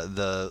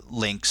 the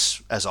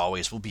links, as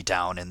always, will be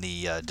down in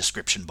the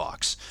description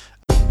box.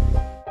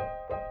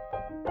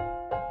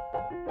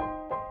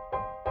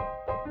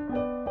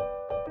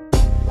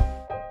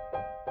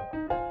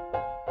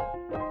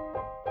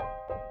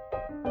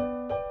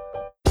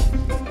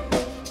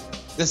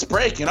 This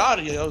break in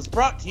audio is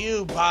brought to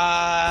you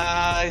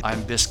by...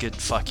 I'm Biscuit.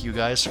 Fuck you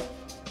guys.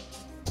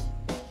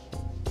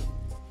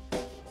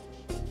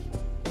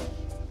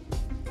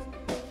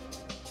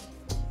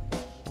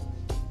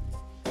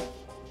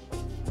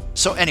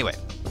 So anyway,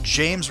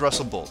 James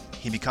Russell Bolton,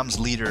 he becomes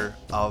leader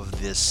of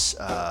this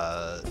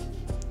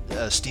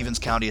Stevens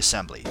County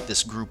Assembly,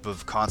 this group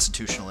of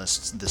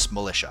constitutionalists, this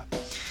militia.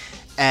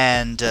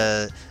 And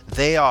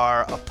they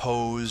are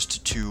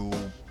opposed to,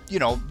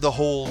 the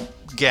whole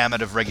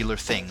gamut of regular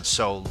things.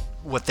 So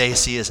what they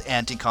see as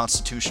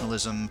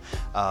anti-constitutionalism,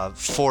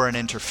 foreign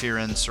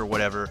interference or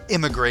whatever,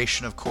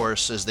 immigration, of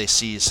course, as they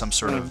see some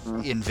sort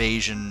of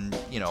invasion,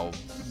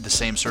 the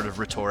same sort of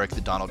rhetoric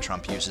that Donald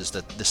Trump uses,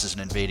 that this is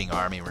an invading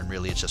army when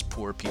really it's just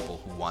poor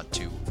people who want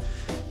to,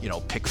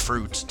 pick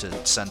fruit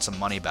to send some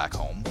money back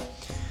home.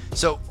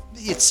 So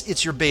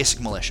it's your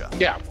basic militia.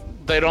 Yeah,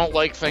 they don't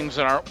like things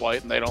that aren't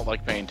white, and they don't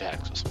like paying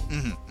taxes.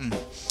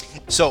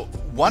 So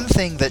one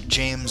thing that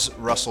James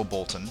Russell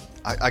Bolton,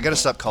 I gotta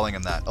stop calling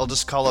him that. I'll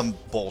just call him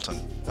Bolton.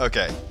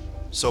 Okay,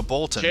 so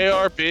Bolton.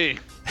 JRB.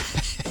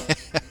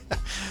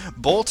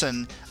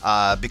 Bolton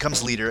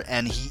becomes leader,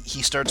 and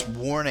he starts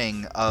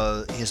warning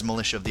his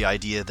militia of the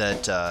idea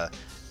that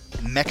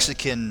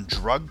Mexican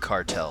drug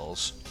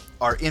cartels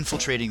are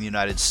infiltrating the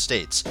United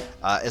States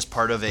as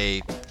part of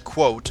a,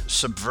 quote,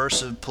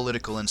 subversive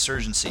political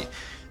insurgency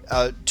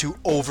to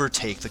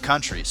overtake the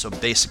country. So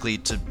basically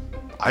to,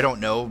 I don't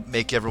know,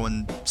 make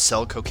everyone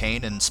sell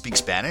cocaine and speak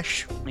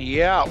Spanish?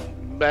 Yeah,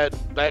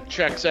 that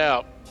checks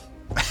out.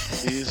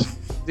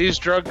 These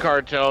drug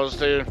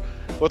cartels,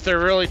 what they're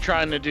really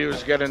trying to do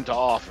is get into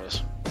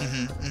office.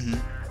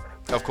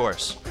 Of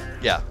course.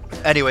 Yeah.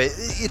 Anyway,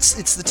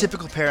 it's the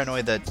typical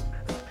paranoia that,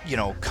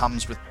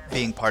 comes with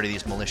being part of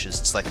these militias.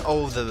 It's like,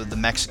 oh, the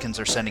Mexicans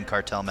are sending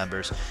cartel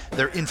members.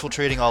 They're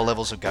infiltrating all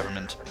levels of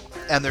government,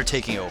 and they're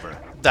taking over.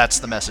 That's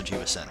the message he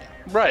was sending.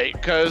 Right,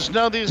 because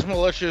none of these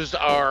militias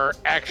are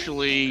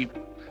actually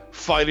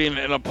fighting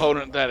an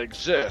opponent that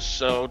exists.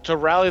 So to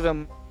rally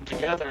them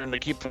together and to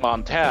keep them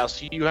on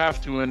task, you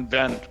have to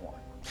invent one.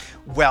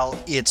 Well,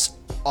 it's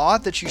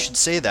odd that you should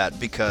say that,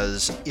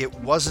 because it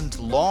wasn't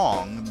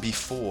long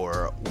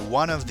before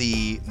one of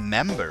the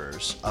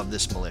members of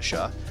this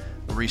militia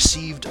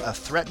received a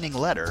threatening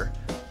letter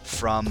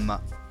from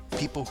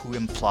people who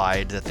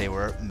implied that they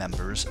were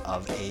members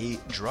of a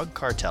drug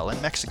cartel in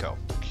Mexico.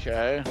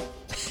 Okay.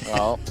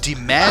 Well,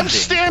 I'm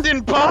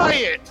standing by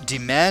it!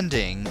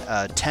 Demanding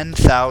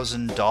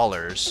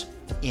 $10,000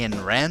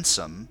 in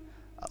ransom,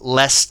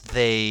 lest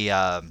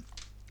they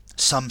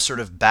some sort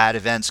of bad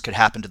events could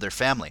happen to their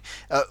family,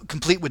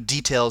 complete with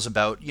details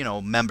about,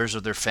 members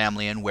of their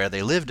family and where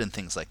they lived and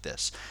things like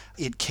this.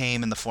 It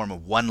came in the form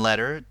of one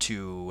letter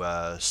to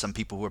some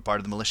people who were part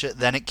of the militia.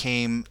 Then it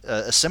came,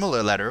 a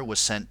similar letter was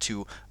sent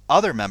to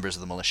other members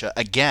of the militia,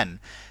 again,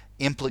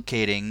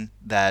 implicating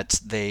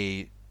that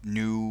they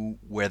knew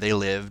where they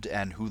lived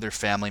and who their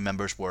family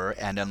members were,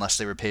 and unless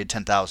they were paid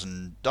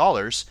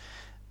 $10,000,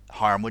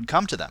 harm would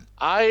come to them.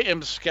 I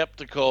am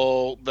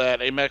skeptical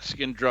that a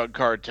Mexican drug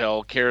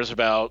cartel cares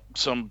about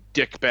some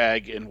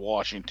dickbag in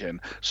Washington.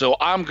 So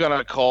I'm going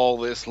to call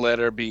this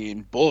letter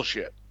being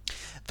bullshit.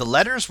 The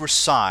letters were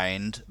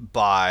signed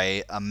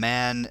by a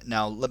man,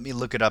 now let me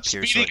look it up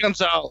here. Speedy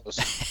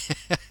Gonzalez.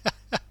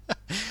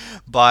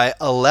 By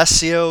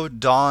Alessio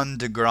Don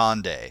de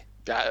Grande.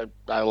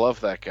 I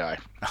love that guy.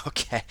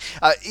 Okay.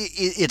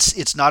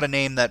 It's not a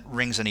name that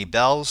rings any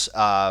bells,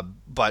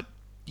 but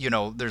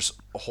there's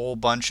a whole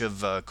bunch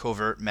of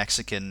covert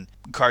Mexican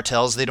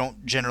cartels. They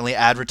don't generally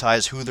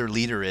advertise who their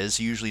leader is.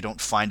 You usually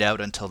don't find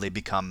out until they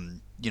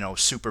become,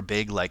 super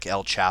big, like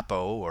El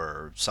Chapo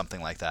or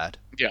something like that.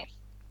 Yeah.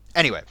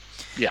 Anyway.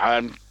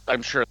 Yeah,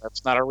 I'm sure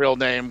that's not a real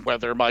name,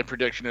 whether my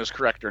prediction is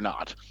correct or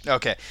not.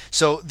 Okay.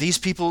 So these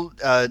people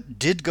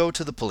did go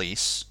to the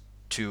police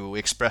to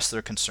express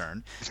their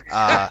concern.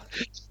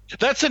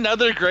 That's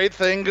another great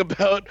thing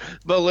about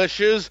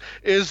militias,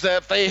 is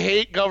that they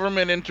hate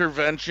government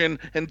intervention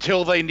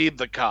until they need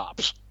the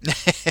cops.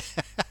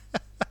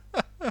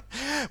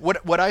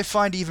 What I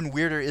find even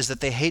weirder is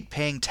that they hate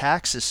paying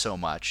taxes so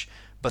much,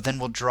 but then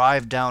will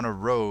drive down a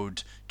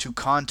road to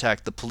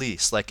contact the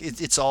police. Like,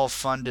 it's all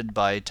funded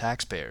by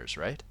taxpayers,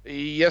 right?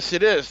 Yes,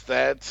 it is.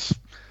 That's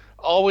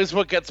always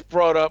what gets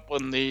brought up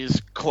when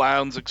these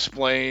clowns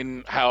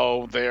explain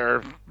how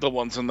they're the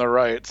ones in the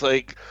right. It's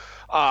like,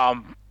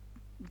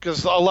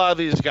 because a lot of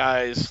these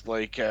guys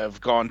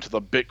have gone to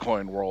the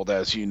Bitcoin world,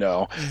 as you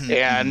know,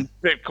 and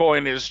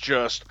Bitcoin is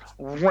just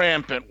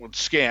rampant with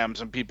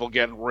scams and people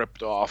getting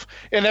ripped off.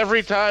 And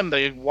every time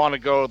they want to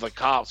go to the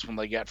cops when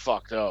they get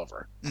fucked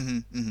over.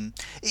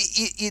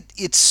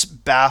 It's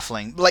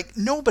baffling. Like,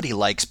 nobody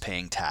likes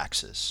paying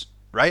taxes,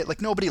 right?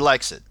 Like, nobody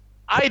likes it.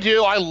 I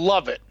do. I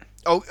love it.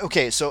 Oh,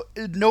 okay. So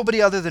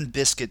nobody other than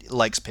Biscuit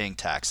likes paying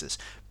taxes.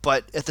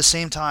 But at the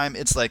same time,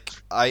 it's like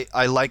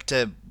I like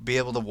to be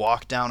able to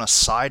walk down a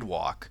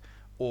sidewalk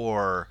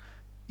or,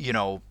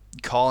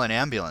 call an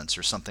ambulance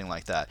or something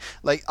like that.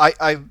 Like,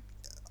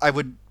 I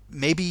would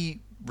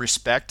maybe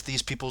respect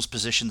these people's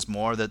positions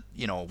more, that,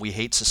 we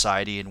hate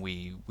society and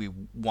we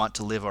want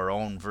to live our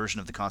own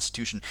version of the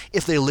Constitution,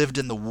 if they lived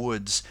in the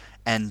woods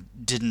and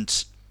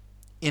didn't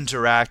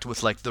interact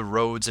with, the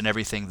roads and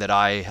everything that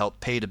I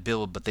helped pay to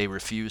build, but they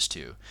refuse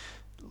to.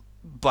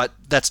 But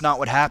that's not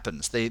what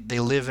happens. They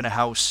live in a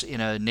house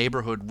in a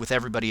neighborhood with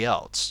everybody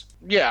else.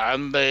 Yeah,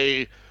 and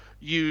they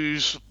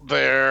use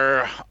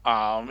their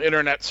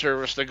internet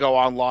service to go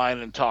online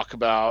and talk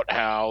about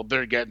how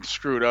they're getting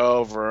screwed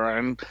over.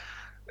 And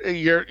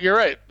you're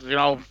right.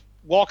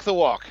 Walk the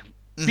walk.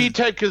 Be Mm-hmm.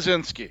 Ted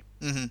Kaczynski.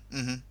 Mm-hmm.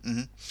 Mm-hmm.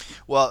 Mm-hmm.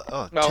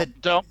 Well, No,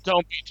 Ted. don't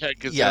be Ted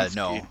Yeah, Kaczynski.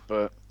 no,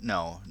 But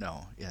no.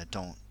 Yeah,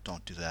 don't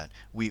do that.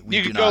 We you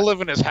do could go not.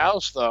 live in his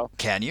house, though.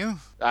 Can you?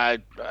 I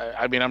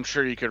mean, I'm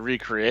sure you could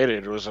recreate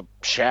it. It was a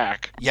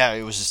shack. Yeah,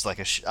 it was just like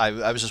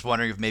I was just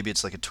wondering if maybe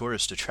it's like a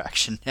tourist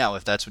attraction now,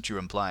 if that's what you're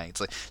implying.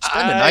 It's like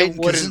spend a I night in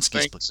wouldn't Kaczynski's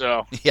think place.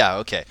 so. Yeah,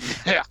 okay.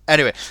 Yeah.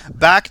 Anyway,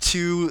 back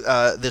to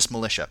this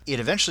militia. It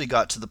eventually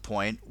got to the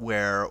point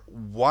where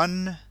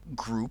one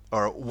group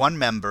or one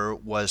member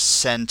was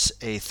sent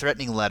a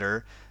threatening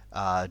letter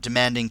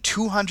demanding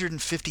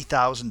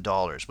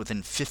 $250,000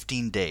 within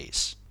 15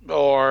 days.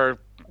 Or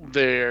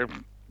they're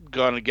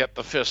gonna get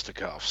the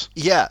fisticuffs.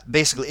 Yeah,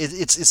 basically,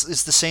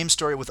 it's the same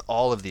story with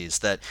all of these.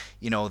 That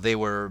they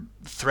were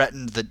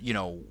threatened that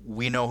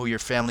we know who your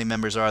family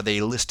members are.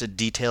 They listed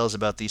details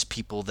about these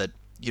people that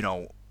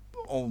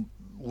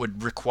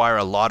would require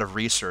a lot of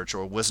research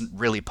or wasn't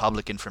really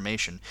public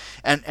information,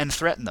 and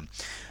threatened them.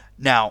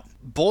 Now,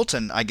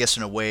 Bolton, I guess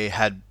in a way,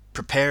 had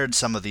prepared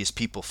some of these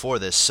people for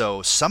this,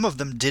 so some of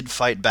them did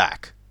fight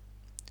back.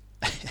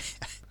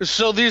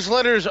 So these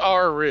letters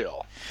are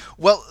real.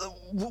 Well,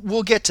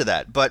 we'll get to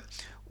that, but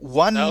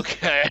one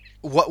Okay.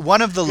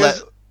 one of the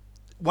 'Cause-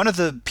 one of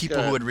the people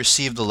Go who ahead. had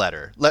received the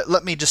letter,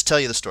 let me just tell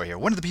you the story here.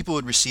 One of the people who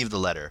had received the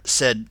letter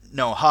said,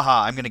 no,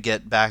 haha, I'm going to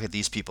get back at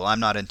these people. I'm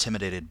not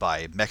intimidated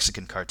by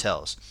Mexican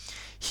cartels.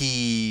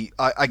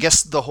 I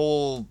guess the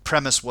whole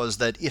premise was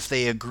that if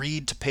they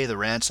agreed to pay the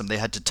ransom, they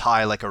had to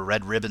tie like a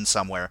red ribbon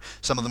somewhere.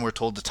 Some of them were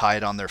told to tie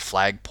it on their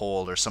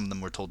flagpole, or some of them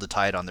were told to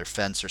tie it on their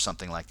fence or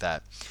something like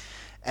that.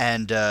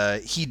 And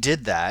he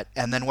did that,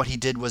 and then what he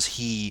did was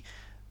he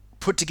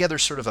put together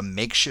sort of a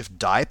makeshift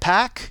die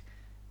pack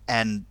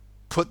and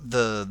put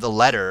the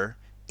letter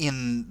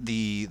in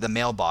the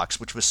mailbox,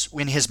 which was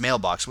in his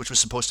mailbox, which was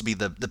supposed to be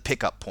the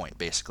pickup point,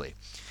 basically.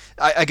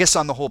 I guess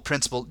on the whole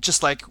principle,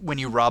 just like when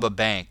you rob a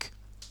bank,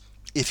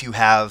 if you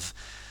have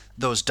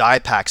those die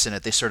packs in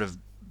it, they sort of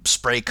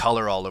spray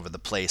color all over the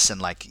place,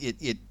 and like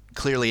it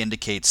clearly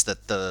indicates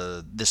that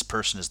this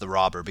person is the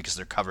robber because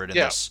they're covered in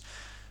Yeah. this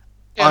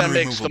And it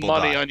makes the unremovable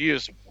money dye.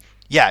 unusable.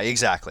 Yeah,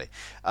 exactly.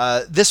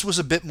 This was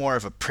a bit more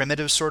of a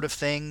primitive sort of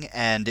thing,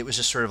 and it was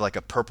just sort of like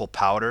a purple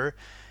powder,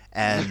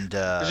 and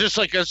It's just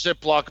like a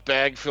Ziploc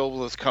bag filled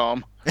with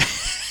cum.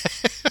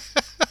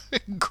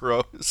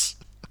 gross.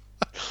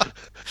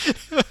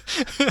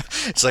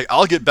 It's like,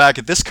 I'll get back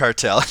at this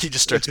cartel. He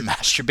just starts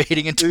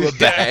masturbating into a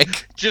bag.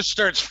 Just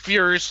starts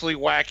furiously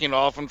whacking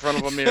off in front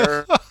of a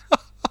mirror.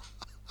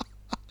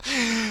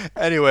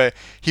 Anyway,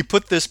 he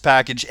put this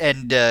package,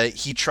 and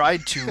he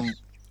tried to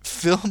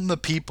film the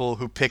people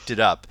who picked it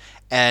up.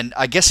 And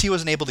I guess he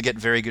wasn't able to get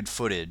very good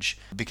footage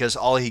because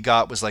all he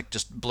got was like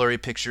just blurry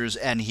pictures,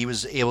 and he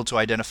was able to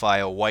identify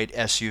a white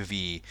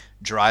SUV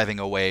driving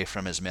away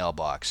from his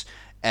mailbox.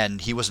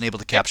 And he wasn't able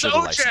to capture It's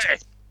the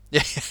license.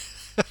 OJ!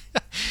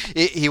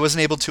 He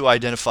wasn't able to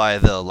identify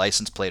the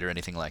license plate or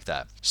anything like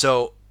that.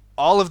 So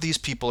all of these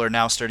people are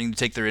now starting to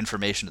take their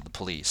information to the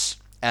police,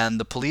 and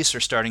the police are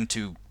starting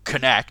to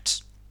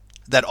connect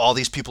that all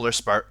these people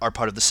are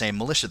part of the same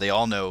militia. They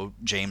all know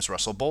James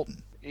Russell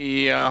Bolton.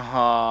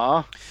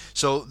 Yeah.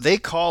 So they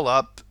call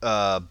up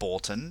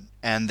Bolton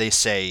and they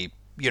say,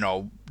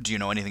 do you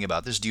know anything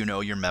about this? Do you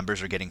know your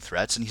members are getting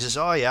threats? And he says,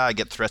 oh yeah, I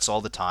get threats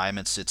all the time.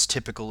 It's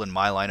typical in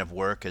my line of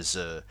work as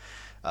a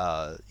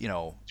militia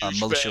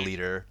Douchebag.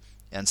 leader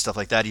and stuff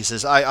like that. He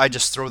says, I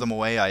just throw them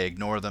away, I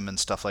ignore them and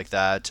stuff like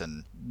that.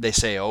 And they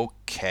say,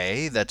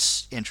 okay,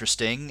 that's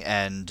interesting.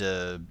 And,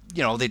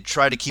 they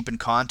try to keep in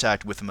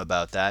contact with him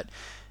about that,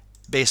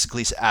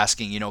 basically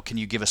asking, can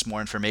you give us more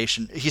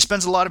information? He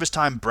spends a lot of his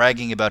time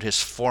bragging about his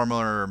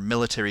former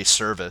military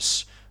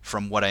service,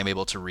 from what I'm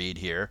able to read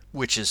here,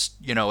 which is,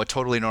 a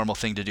totally normal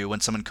thing to do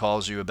when someone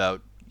calls you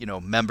about,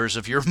 members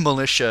of your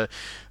militia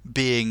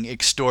being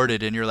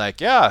extorted, and you're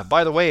like, yeah,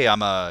 by the way,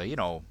 I'm a,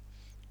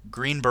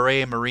 Green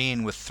Beret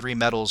Marine with 3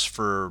 medals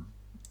for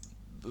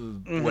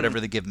whatever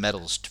they give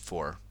medals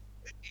for.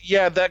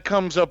 Yeah, that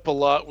comes up a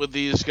lot with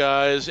these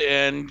guys,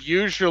 and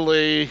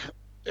usually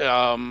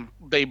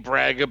they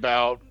brag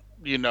about,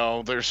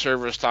 their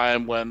service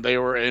time when they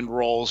were in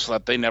roles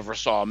that they never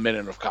saw a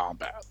minute of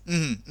combat.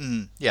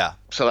 Yeah.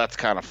 So that's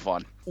kind of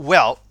fun.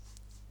 Well,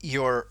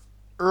 your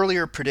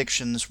earlier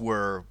predictions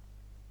were,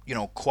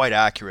 quite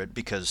accurate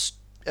because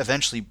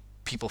eventually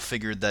people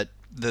figured that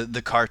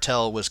the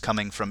cartel was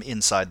coming from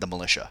inside the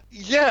militia.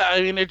 Yeah,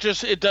 I mean,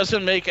 it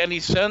doesn't make any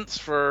sense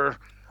for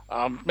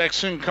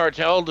Mexican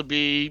cartel to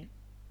be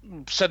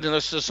sending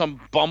us to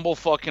some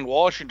bumblefuck in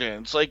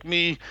Washington. It's like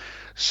me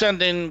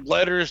sending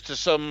letters to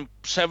some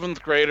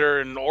 7th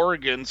grader in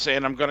Oregon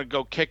saying I'm going to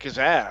go kick his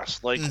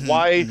ass. Like,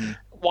 why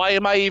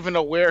am I even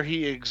aware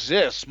he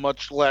exists,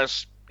 much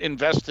less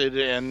invested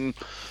in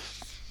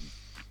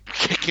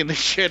kicking the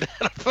shit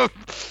out of him?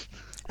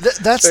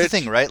 That's the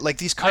thing, right? Like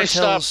these I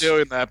cartels. stopped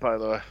doing that, by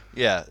the way.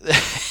 Yeah.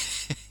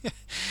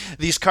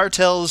 These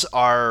cartels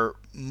are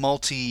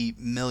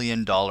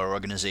multi-million-dollar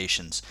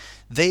organizations.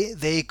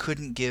 They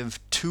couldn't give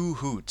two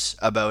hoots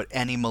about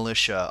any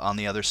militia on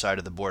the other side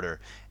of the border,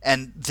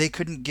 and they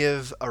couldn't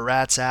give a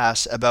rat's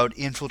ass about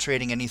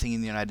infiltrating anything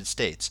in the United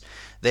States.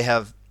 They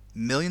have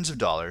millions of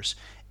dollars.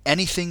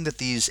 Anything that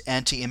these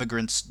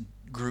anti-immigrants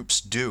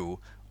groups do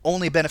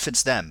only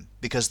benefits them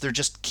because they're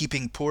just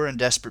keeping poor and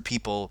desperate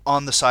people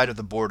on the side of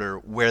the border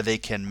where they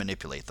can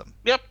manipulate them.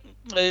 Yep.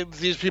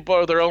 These people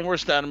are their own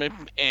worst enemy.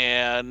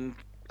 And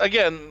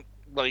again,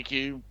 like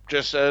you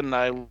just said, and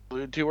I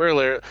alluded to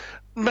earlier,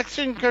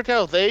 Mexican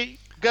cartel, they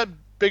got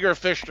bigger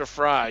fish to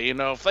fry. You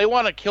know, if they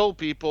want to kill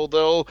people,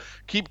 they'll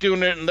keep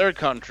doing it in their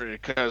country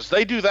because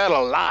they do that a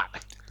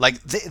lot.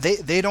 Like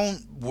they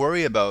don't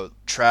worry about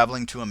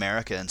traveling to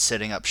America and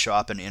setting up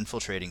shop and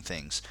infiltrating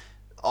things.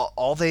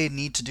 All they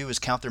need to do is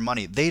count their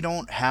money. They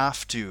don't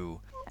have to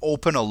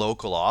open a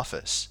local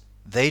office.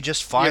 They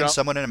just find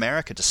someone in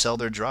America to sell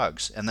their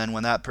drugs, and then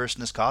when that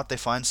person is caught, they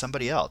find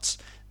somebody else.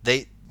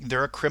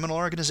 They're a criminal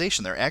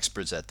organization. They're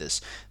experts at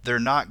this. They're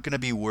not going to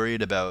be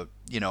worried about,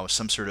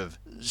 some sort of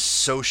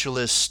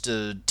socialist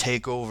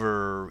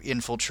takeover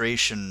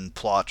infiltration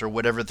plot or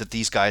whatever that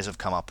these guys have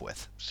come up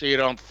with. So you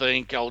don't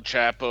think El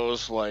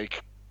Chapo's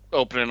like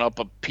opening up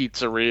a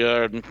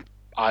pizzeria in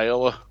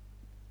Iowa?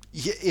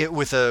 Yeah,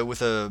 with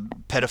a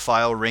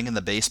pedophile ring in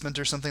the basement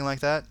or something like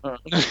that?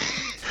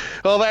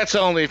 Well, that's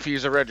only if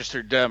he's a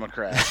registered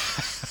Democrat.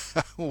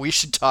 We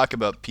should talk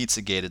about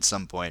Pizzagate at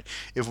some point,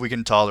 if we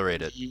can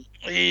tolerate it.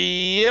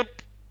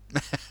 Yep.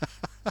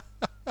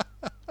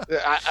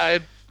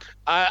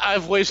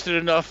 I've wasted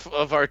enough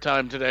of our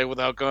time today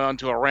without going on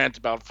to a rant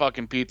about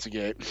fucking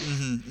Pizzagate.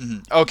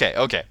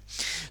 Okay.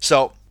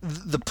 So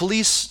the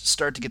police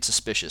start to get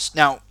suspicious.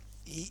 Now,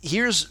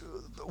 here's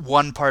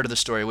one part of the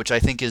story which I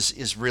think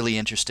is really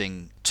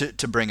interesting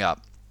to bring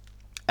up.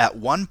 At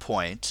one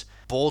point,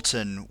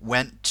 Bolton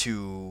went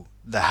to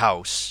the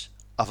house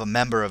of a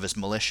member of his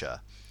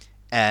militia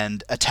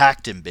and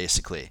attacked him,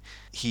 basically.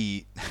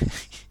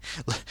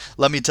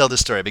 Let me tell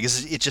this story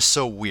because it's just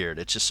so weird.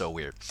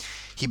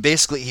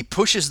 He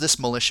pushes this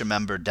militia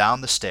member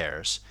down the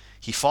stairs.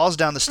 He falls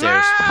down the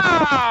stairs.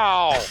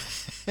 Ow!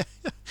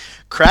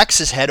 Cracks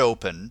his head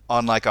open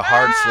on like a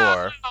hard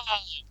floor.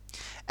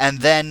 And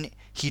then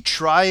he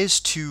tries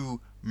to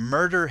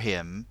murder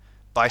him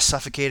by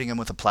suffocating him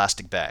with a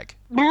plastic bag.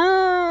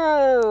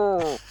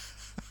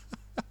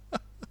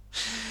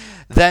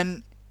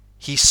 Then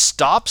he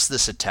stops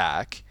this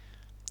attack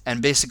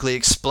and basically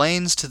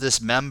explains to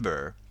this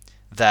member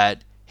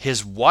that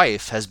his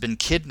wife has been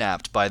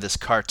kidnapped by this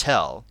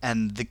cartel,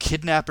 and the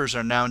kidnappers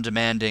are now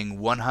demanding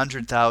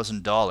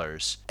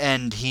 $100,000,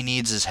 and he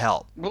needs his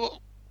help. Well,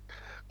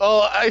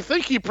 I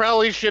think he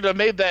probably should have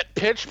made that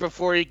pitch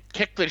before he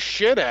kicked the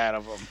shit out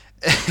of him.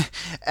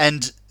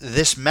 And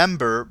this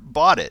member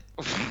bought it.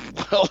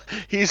 Well,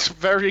 he's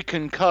very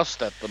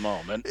concussed at the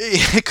moment.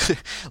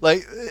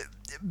 Like,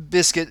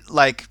 Biscuit,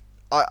 like,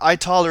 I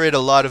tolerate a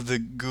lot of the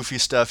goofy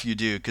stuff you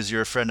do because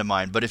you're a friend of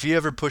mine, but if you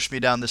ever push me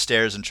down the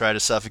stairs and try to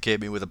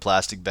suffocate me with a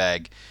plastic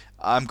bag,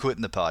 I'm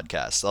quitting the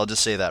podcast. I'll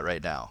just say that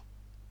right now.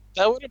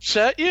 That would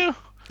upset you?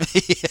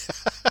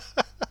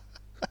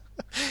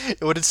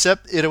 It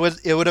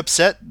would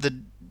upset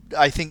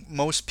I think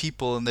most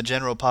people in the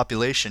general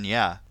population,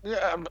 yeah.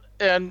 Yeah,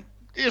 and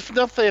if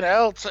nothing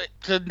else,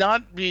 to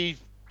not be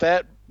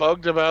that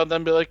bugged about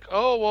them, be like,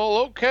 oh, well,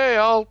 okay,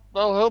 I'll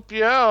help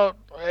you out.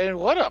 And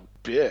what a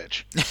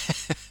bitch.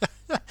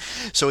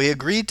 So he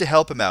agreed to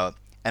help him out,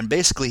 and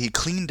basically he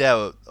cleaned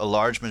out a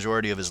large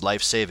majority of his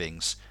life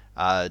savings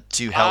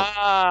to help.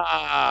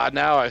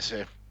 Now I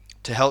see.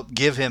 To help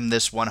give him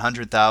this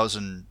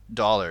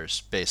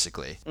 $100,000,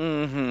 basically.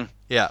 Mm-hmm.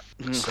 Yeah.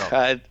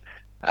 So.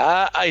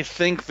 I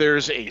think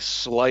there's a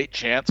slight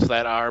chance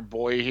that our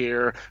boy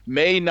here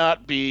may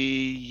not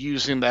be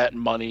using that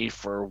money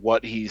for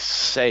what he's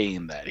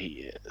saying that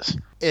he is.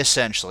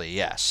 Essentially,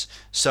 yes.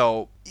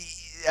 So,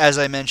 as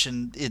I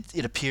mentioned,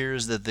 it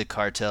appears that the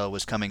cartel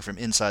was coming from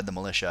inside the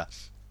militia.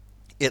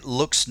 It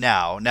looks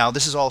now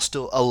this is all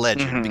still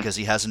alleged because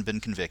he hasn't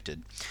been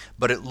convicted,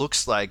 but it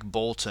looks like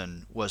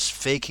Bolton was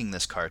faking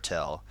this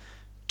cartel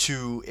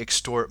to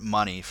extort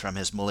money from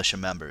his militia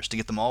members, to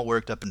get them all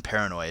worked up and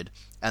paranoid,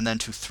 and then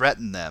to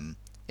threaten them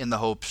in the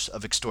hopes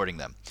of extorting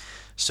them.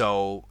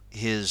 So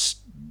his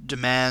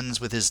demands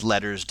with his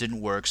letters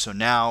didn't work, so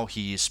now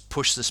he's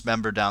pushed this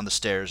member down the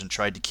stairs and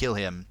tried to kill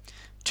him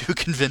to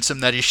convince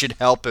him that he should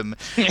help him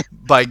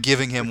by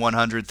giving him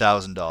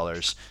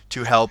 $100,000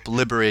 to help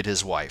liberate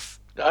his wife.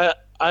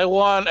 I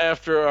want,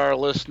 after our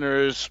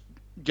listeners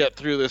get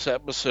through this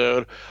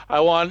episode,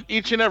 I want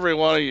each and every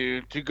one of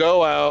you to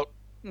go out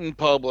in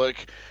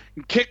public,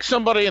 kick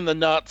somebody in the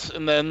nuts,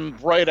 and then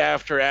right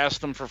after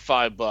ask them for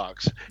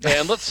 $5.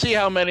 And let's see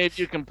how many of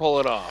you can pull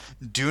it off.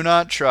 Do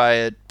not try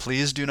it.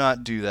 Please do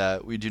not do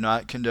that. We do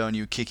not condone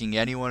you kicking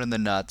anyone in the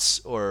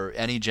nuts or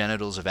any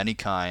genitals of any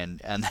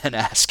kind and then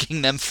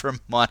asking them for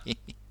money.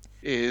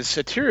 Is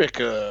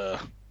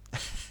Satirica.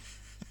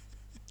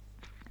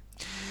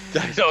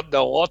 I don't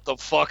know what the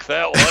fuck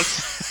that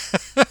was.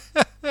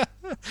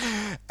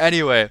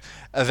 Anyway,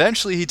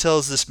 eventually he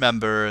tells this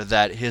member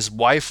that his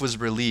wife was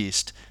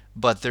released,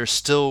 but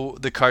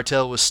the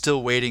cartel was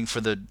still waiting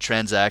for the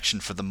transaction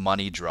for the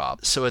money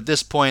drop. So at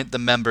this point, the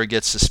member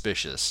gets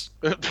suspicious.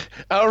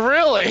 Oh,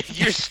 really?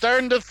 You're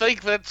starting to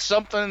think that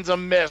something's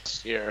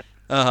amiss here.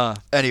 Uh-huh.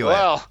 Anyway.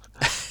 Well,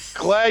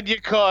 glad you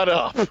caught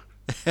up.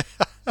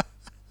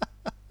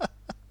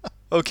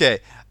 Okay.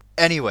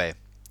 Anyway,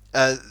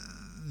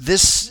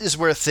 this is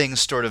where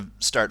things sort of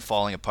start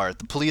falling apart.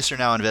 The police are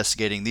now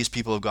investigating. These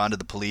people have gone to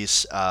the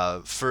police,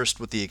 first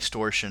with the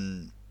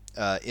extortion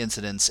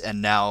incidents,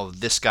 and now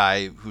this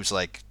guy who's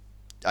like,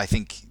 I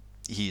think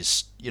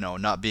he's,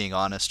 not being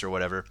honest or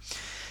whatever.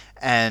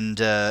 And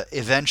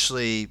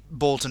eventually,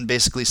 Bolton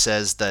basically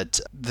says that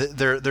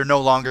they're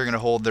no longer going to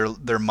hold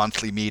their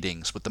monthly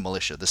meetings with the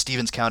militia. The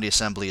Stevens County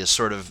Assembly is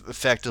sort of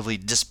effectively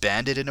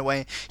disbanded in a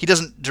way. He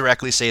doesn't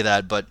directly say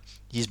that, but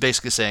he's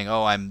basically saying,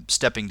 "Oh, I'm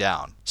stepping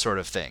down," sort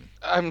of thing.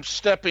 I'm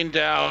stepping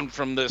down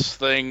from this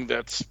thing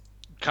that's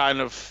kind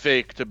of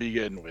fake to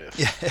begin with.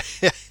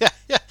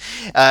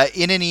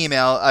 In an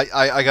email,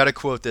 I got to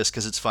quote this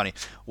because it's funny.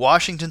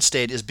 Washington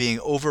State is being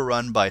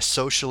overrun by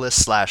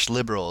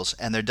socialists/liberals,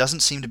 and there doesn't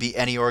seem to be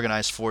any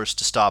organized force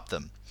to stop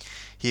them.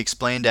 He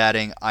explained,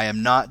 adding, "I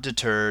am not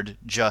deterred,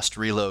 just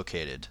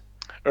relocated."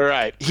 All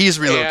right. He's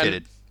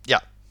relocated. Yeah.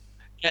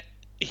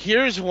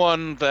 Here's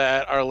one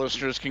that our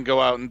listeners can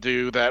go out and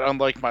do that,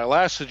 unlike my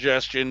last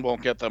suggestion,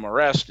 won't get them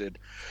arrested.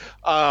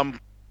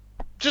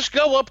 Just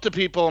go up to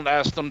people and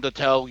ask them to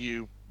tell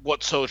you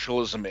what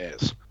socialism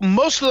is.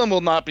 Most of them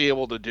will not be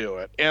able to do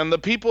it. And the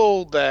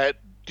people that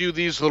do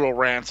these little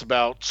rants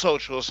about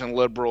socialists and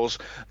liberals,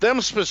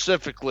 them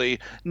specifically,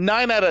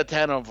 9 out of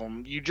 10 of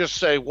them, you just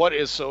say, what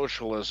is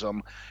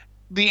socialism?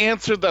 The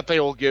answer that they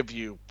will give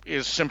you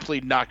is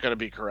simply not going to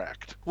be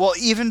correct. Well,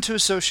 even to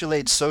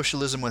associate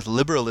socialism with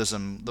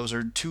liberalism, those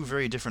are two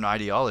very different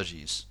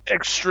ideologies.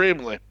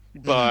 Extremely.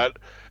 But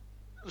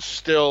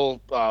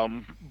still,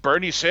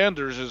 Bernie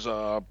Sanders is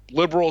a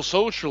liberal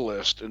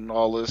socialist and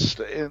all this.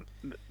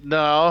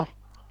 No,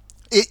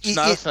 it's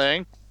not a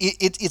thing.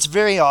 It's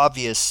very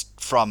obvious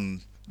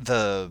from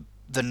the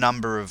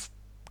number of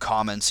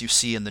comments you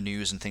see in the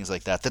news and things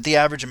like that the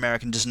average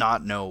American does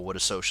not know what a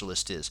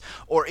socialist is.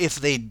 Or if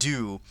they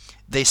do,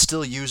 they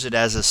still use it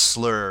as a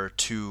slur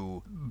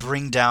to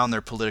bring down their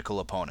political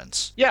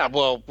opponents. Yeah,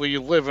 well, we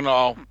live in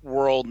a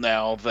world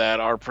now that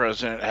our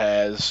president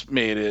has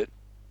made it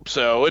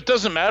so it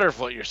doesn't matter if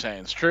what you're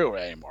saying is true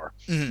anymore.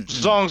 Mm-hmm.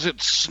 As long as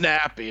it's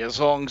snappy, as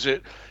long as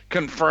it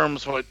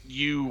confirms what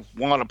you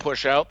want to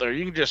push out there,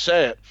 you can just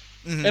say it.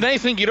 Mm-hmm. And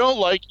anything you don't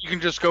like, you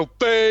can just go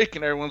fake,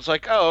 and everyone's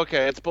like, oh,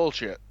 okay, it's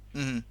bullshit.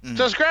 Mm-hmm. Mm-hmm.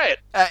 So it's great.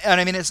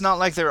 And I mean, it's not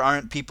like there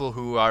aren't people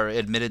who are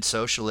admitted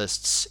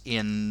socialists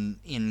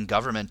in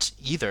government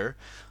either,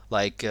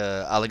 like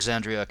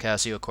Alexandria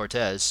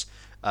Ocasio-Cortez.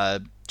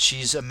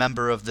 She's a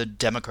member of the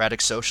Democratic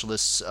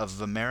Socialists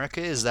of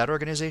America. Is that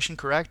organization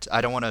correct?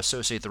 I don't want to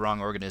associate the wrong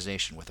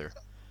organization with her.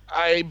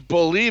 I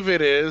believe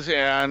it is,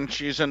 and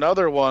she's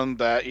another one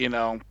that, they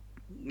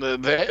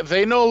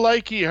know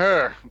likey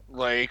her,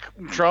 like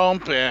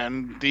Trump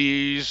and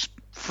these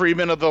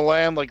freemen of the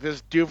land, like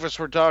this doofus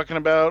we're talking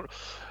about.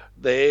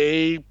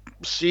 They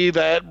see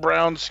that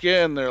brown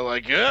skin, they're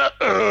like,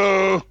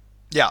 uh-oh.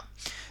 Yeah.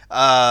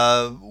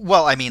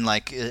 Well, I mean,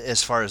 like,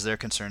 as far as they're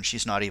concerned,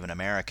 she's not even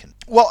American.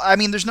 Well, I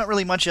mean, there's not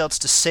really much else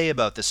to say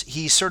about this.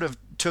 He sort of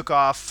took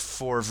off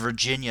for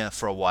Virginia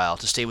for a while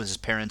to stay with his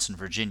parents in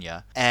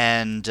Virginia,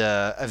 and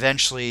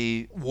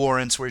eventually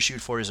warrants were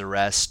issued for his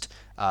arrest.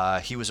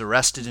 He was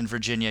arrested in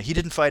Virginia. He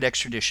didn't fight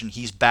extradition.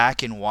 He's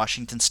back in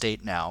Washington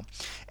State now,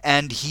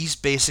 and he's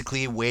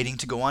basically waiting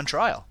to go on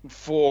trial.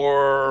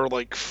 For,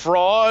 like,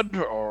 fraud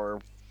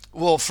or...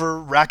 Well, for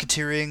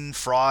racketeering,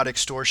 fraud,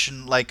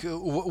 extortion, like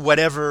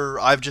whatever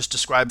I've just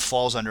described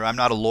falls under. I'm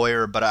not a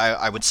lawyer, but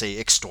I would say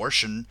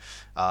extortion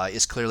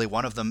is clearly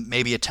one of them.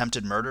 Maybe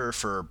attempted murder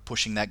for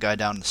pushing that guy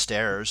down the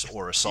stairs,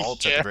 or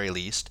assault at the very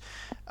least.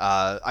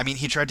 I mean,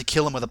 he tried to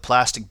kill him with a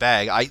plastic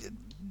bag.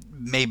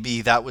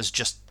 Maybe that was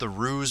just the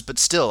ruse, but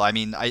still, I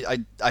mean,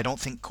 I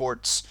don't think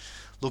courts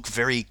look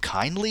very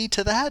kindly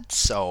to that,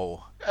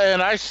 so...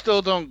 And I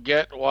still don't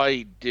get why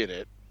he did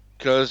it.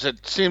 Because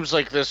it seems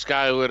like this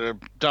guy would have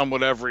done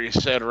whatever he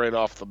said right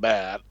off the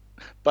bat.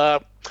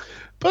 But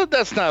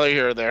that's neither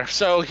here nor there.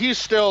 So he's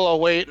still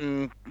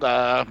awaiting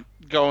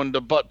going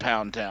to Butt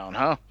Pound Town,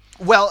 huh?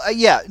 Well,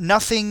 yeah,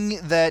 nothing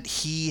that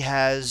he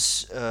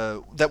has,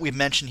 that we've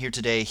mentioned here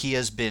today, he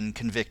has been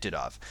convicted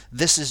of.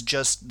 This is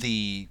just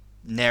the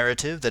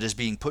narrative that is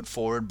being put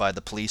forward by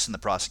the police and the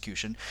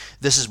prosecution.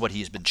 This is what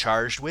he's been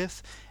charged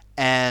with.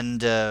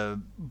 And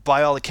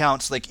by all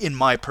accounts, like in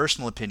my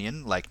personal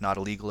opinion, like not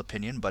a legal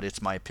opinion, but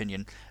it's my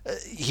opinion,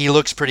 he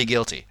looks pretty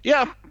guilty.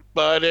 Yeah,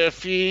 but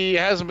if he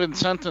hasn't been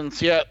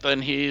sentenced yet, then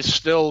he's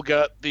still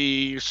got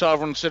the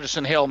sovereign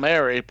citizen Hail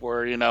Mary,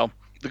 where,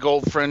 the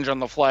gold fringe on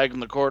the flag in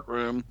the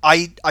courtroom.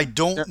 I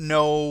don't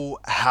know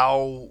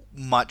how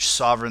much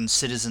sovereign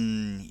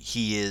citizen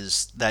he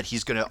is that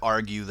he's going to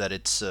argue that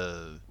it's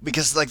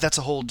because like that's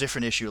a whole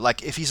different issue.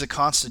 Like if he's a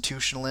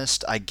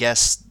constitutionalist, I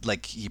guess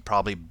like he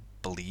probably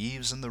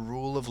believes in the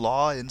rule of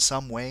law in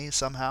some way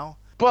somehow.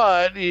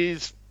 But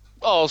he's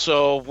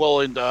also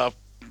willing to,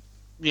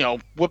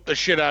 whip the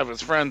shit out of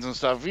his friends and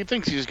stuff. If he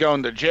thinks he's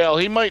going to jail,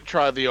 he might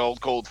try the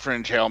old gold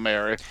fringe Hail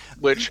Mary,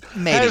 which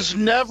Maybe. has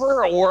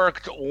never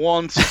worked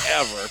once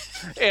ever.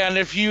 And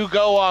if you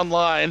go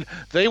online,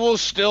 they will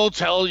still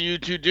tell you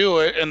to do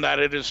it and that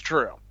it is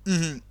true.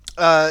 Mm-hmm.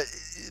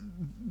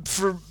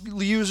 For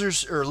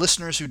users or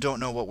listeners who don't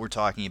know what we're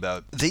talking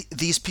about,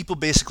 these people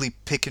basically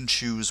pick and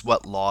choose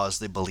what laws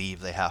they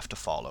believe they have to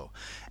follow.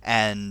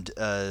 And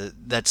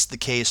that's the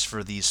case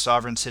for these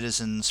sovereign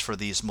citizens, for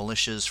these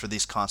militias, for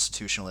these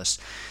constitutionalists.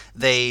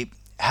 They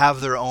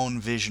have their own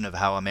vision of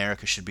how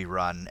America should be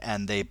run,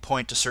 and they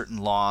point to certain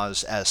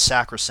laws as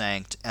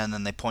sacrosanct, and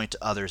then they point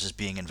to others as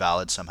being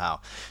invalid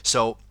somehow.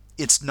 So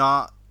it's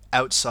not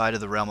outside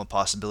of the realm of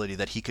possibility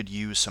that he could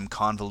use some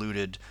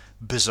convoluted,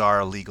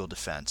 bizarre legal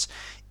defense.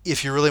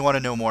 If you really want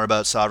to know more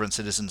about sovereign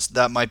citizens,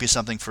 that might be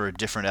something for a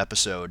different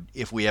episode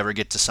if we ever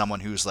get to someone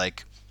who's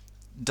like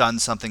done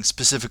something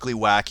specifically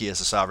wacky as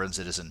a sovereign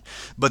citizen.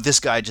 But this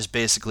guy just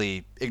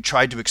basically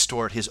tried to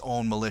extort his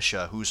own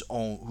militia, whose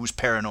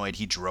paranoid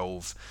he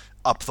drove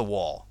up the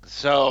wall.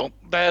 So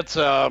that's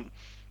a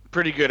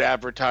pretty good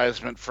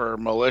advertisement for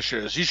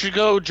militias. You should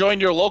go join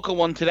your local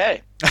one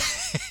today.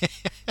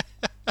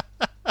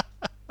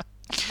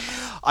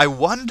 I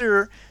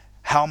wonder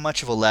how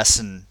much of a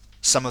lesson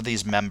some of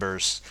these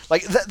members,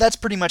 like that's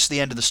pretty much the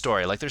end of the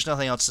story. Like there's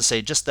nothing else to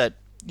say, just that,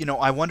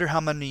 I wonder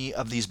how many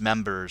of these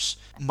members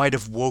might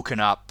have woken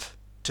up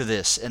to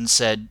this and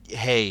said,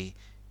 hey,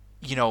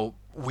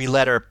 we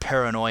let our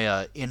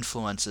paranoia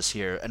influence us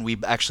here, and we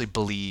actually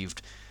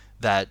believed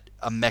that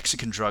a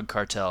Mexican drug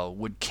cartel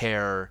would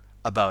care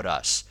about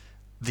us.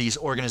 These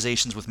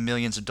organizations with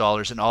millions of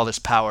dollars and all this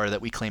power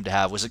that we claim to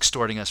have was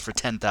extorting us for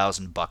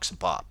 $10,000 a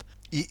pop.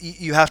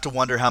 You have to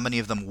wonder how many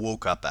of them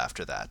woke up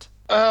after that.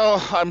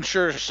 Oh, I'm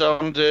sure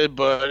some did,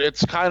 but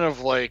it's kind of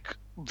like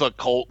the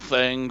cult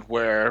thing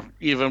where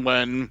even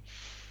when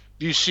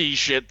you see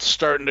shit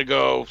starting to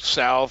go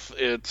south,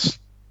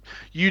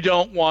 you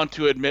don't want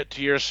to admit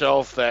to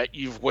yourself that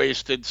you've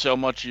wasted so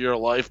much of your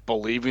life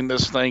believing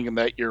this thing and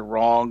that you're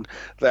wrong,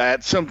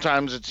 that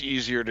sometimes it's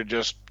easier to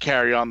just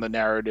carry on the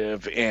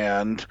narrative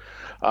and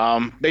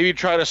maybe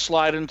try to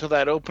slide into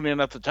that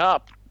opening at the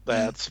top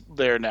that's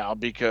there now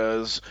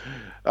because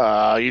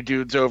you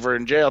dude's over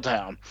in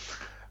Jailtown.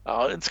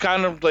 It's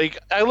kind of like,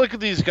 I look at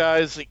these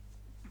guys, like,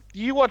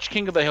 you watch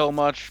King of the Hill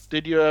much?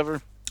 Did you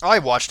ever? I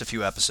watched a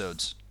few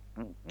episodes.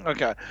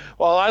 Okay.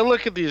 Well, I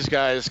look at these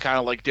guys kind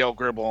of like Dale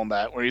Gribble on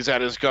that, where he's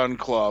at his gun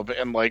club,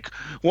 and, like,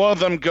 one of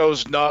them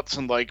goes nuts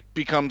and, like,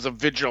 becomes a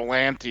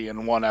vigilante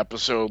in one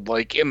episode,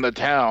 like, in the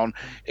town,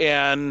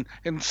 and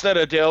instead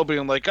of Dale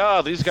being like,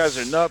 these guys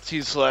are nuts,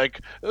 he's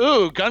like,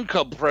 ooh, gun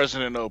club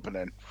president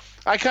opening.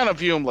 I kind of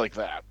view him like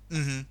that.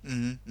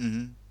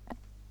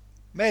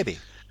 Maybe.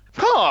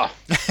 Huh.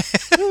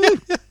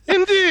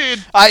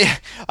 Indeed. I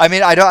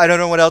mean, I don't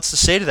know what else to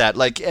say to that.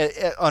 Like,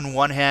 on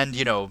one hand,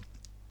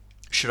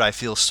 should I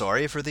feel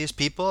sorry for these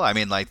people? I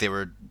mean, like, they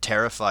were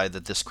terrified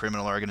that this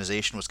criminal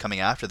organization was coming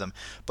after them.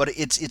 But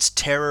it's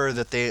terror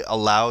that they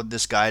allowed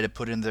this guy to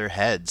put in their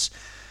heads.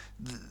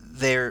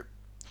 They're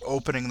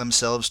opening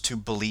themselves to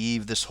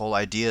believe this whole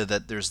idea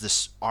that there's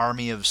this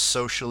army of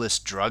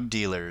socialist drug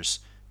dealers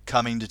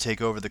coming to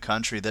take over the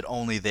country, that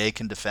only they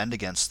can defend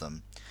against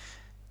them.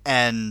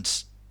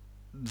 And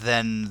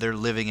then they're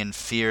living in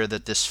fear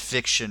that this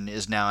fiction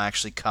is now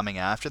actually coming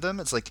after them.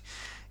 It's like,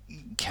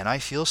 can I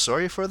feel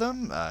sorry for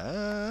them?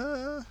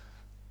 No.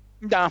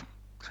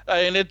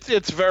 And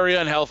it's very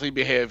unhealthy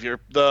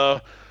behavior.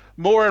 The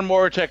more and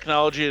more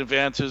technology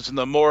advances and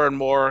the more and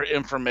more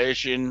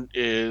information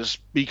is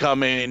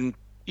becoming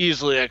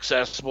easily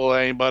accessible to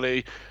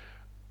anybody,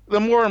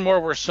 the more and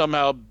more we're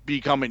somehow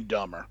becoming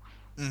dumber.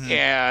 Mm-hmm.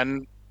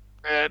 And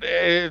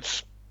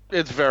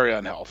it's very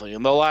unhealthy,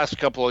 and the last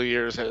couple of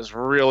years has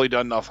really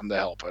done nothing to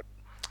help it.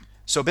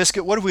 So,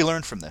 Biscuit, what have we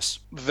learned from this?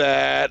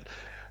 That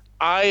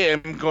I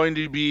am going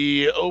to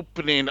be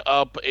opening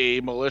up a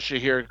militia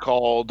here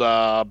called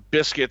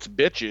Biscuits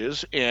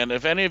Bitches, and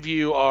if any of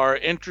you are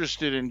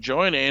interested in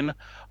joining,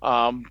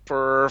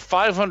 for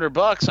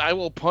 $500, I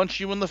will punch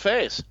you in the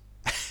face.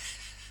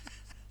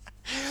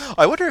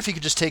 I wonder if you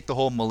could just take the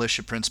whole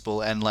militia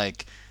principle and,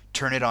 like,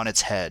 turn it on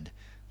its head.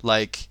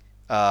 Like,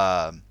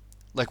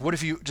 what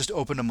if you just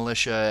opened a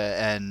militia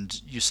and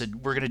you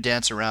said, we're going to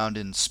dance around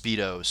in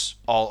Speedos,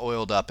 all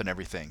oiled up and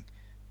everything?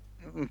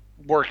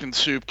 Work in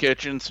soup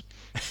kitchens.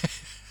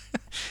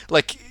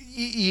 Like,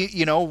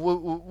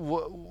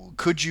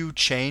 could you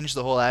change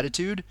the whole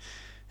attitude?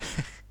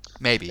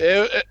 Maybe.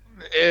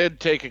 It'd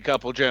take a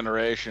couple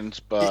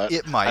generations, but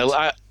it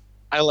might.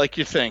 I like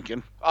your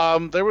thinking.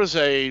 There was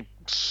a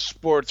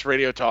sports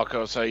radio talk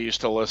host I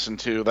used to listen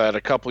to that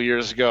a couple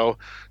years ago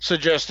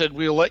suggested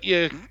we let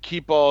you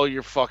keep all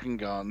your fucking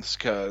guns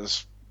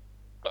because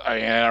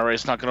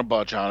NRA's not going to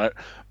budge on it.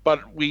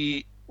 But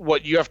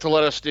what you have to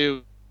let us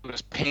do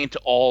is paint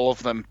all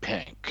of them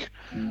pink.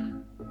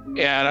 And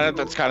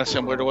that's kind of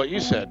similar to what you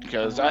said,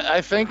 because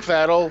I think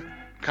that'll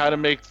kind of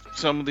make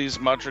some of these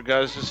macho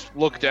guys just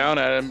look down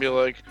at it and be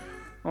like,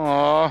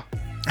 aw.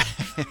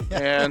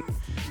 And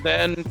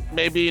then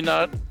maybe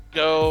not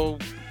go,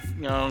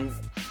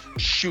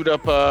 shoot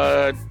up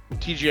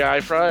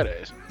TGI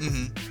Fridays.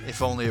 Mm-hmm.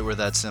 If only it were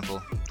that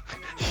simple.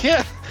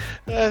 Yeah,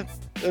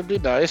 that'd be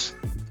nice.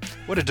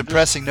 What a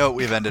depressing note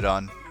we've ended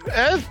on.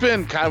 It's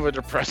been kind of a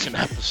depressing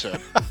episode.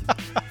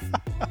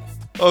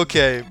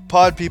 Okay,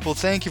 pod people,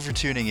 thank you for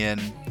tuning in.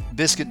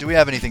 Biscuit, do we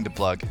have anything to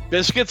plug?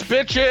 Biscuits,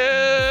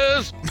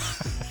 bitches!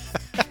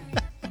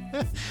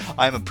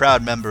 I'm a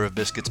proud member of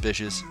Biscuits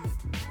Bitches.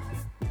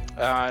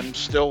 I'm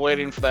still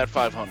waiting for that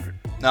 500.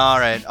 All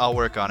right, I'll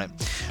work on it.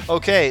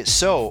 Okay,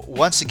 so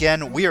once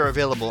again, we are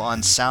available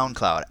on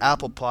SoundCloud,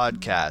 Apple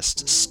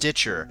Podcasts,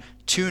 Stitcher,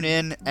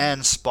 TuneIn,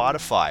 and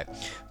Spotify.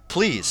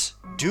 Please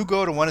do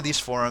go to one of these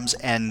forums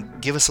and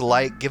give us a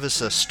like, give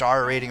us a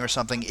star rating or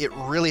something. It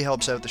really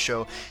helps out the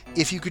show.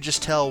 If you could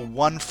just tell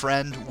one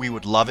friend, we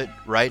would love it,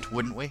 right?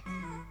 Wouldn't we?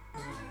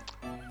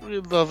 We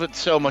love it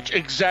so much.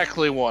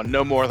 Exactly one,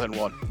 no more than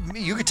one.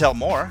 You could tell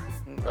more.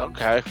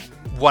 Okay.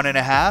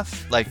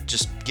 1.5, like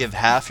just give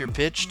half your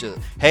pitch to,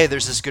 hey,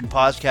 there's this good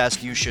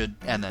podcast, you should,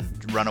 and then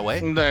run away.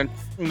 And then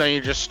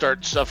you just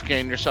start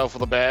suffocating yourself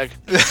with a bag.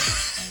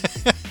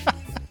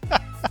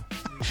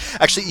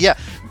 Actually, yeah,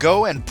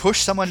 go and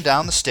push someone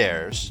down the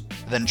stairs,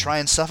 then try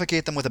and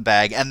suffocate them with a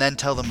bag, and then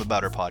tell them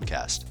about our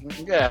podcast.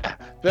 Yeah,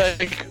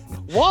 like,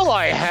 while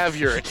I have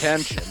your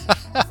attention.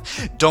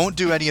 Don't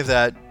do any of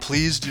that.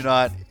 Please do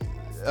not,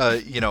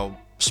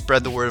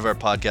 spread the word of our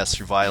podcast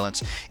through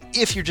violence.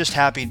 If you're just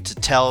happy to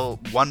tell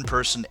one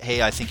person,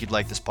 hey, I think you'd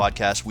like this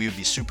podcast, we would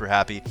be super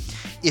happy.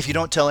 If you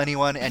don't tell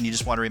anyone and you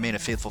just want to remain a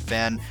faithful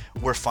fan,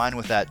 we're fine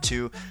with that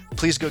too.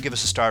 Please go give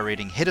us a star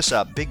rating. Hit us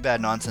up,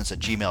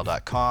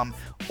 bigbadnonsense@gmail.com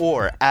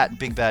or at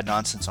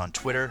bigbadnonsense on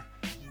Twitter.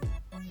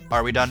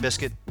 Are we done,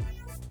 Biscuit?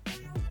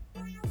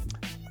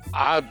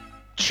 I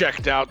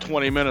checked out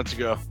 20 minutes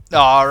ago.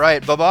 All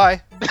right,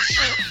 bye-bye.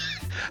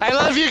 I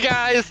love you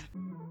guys.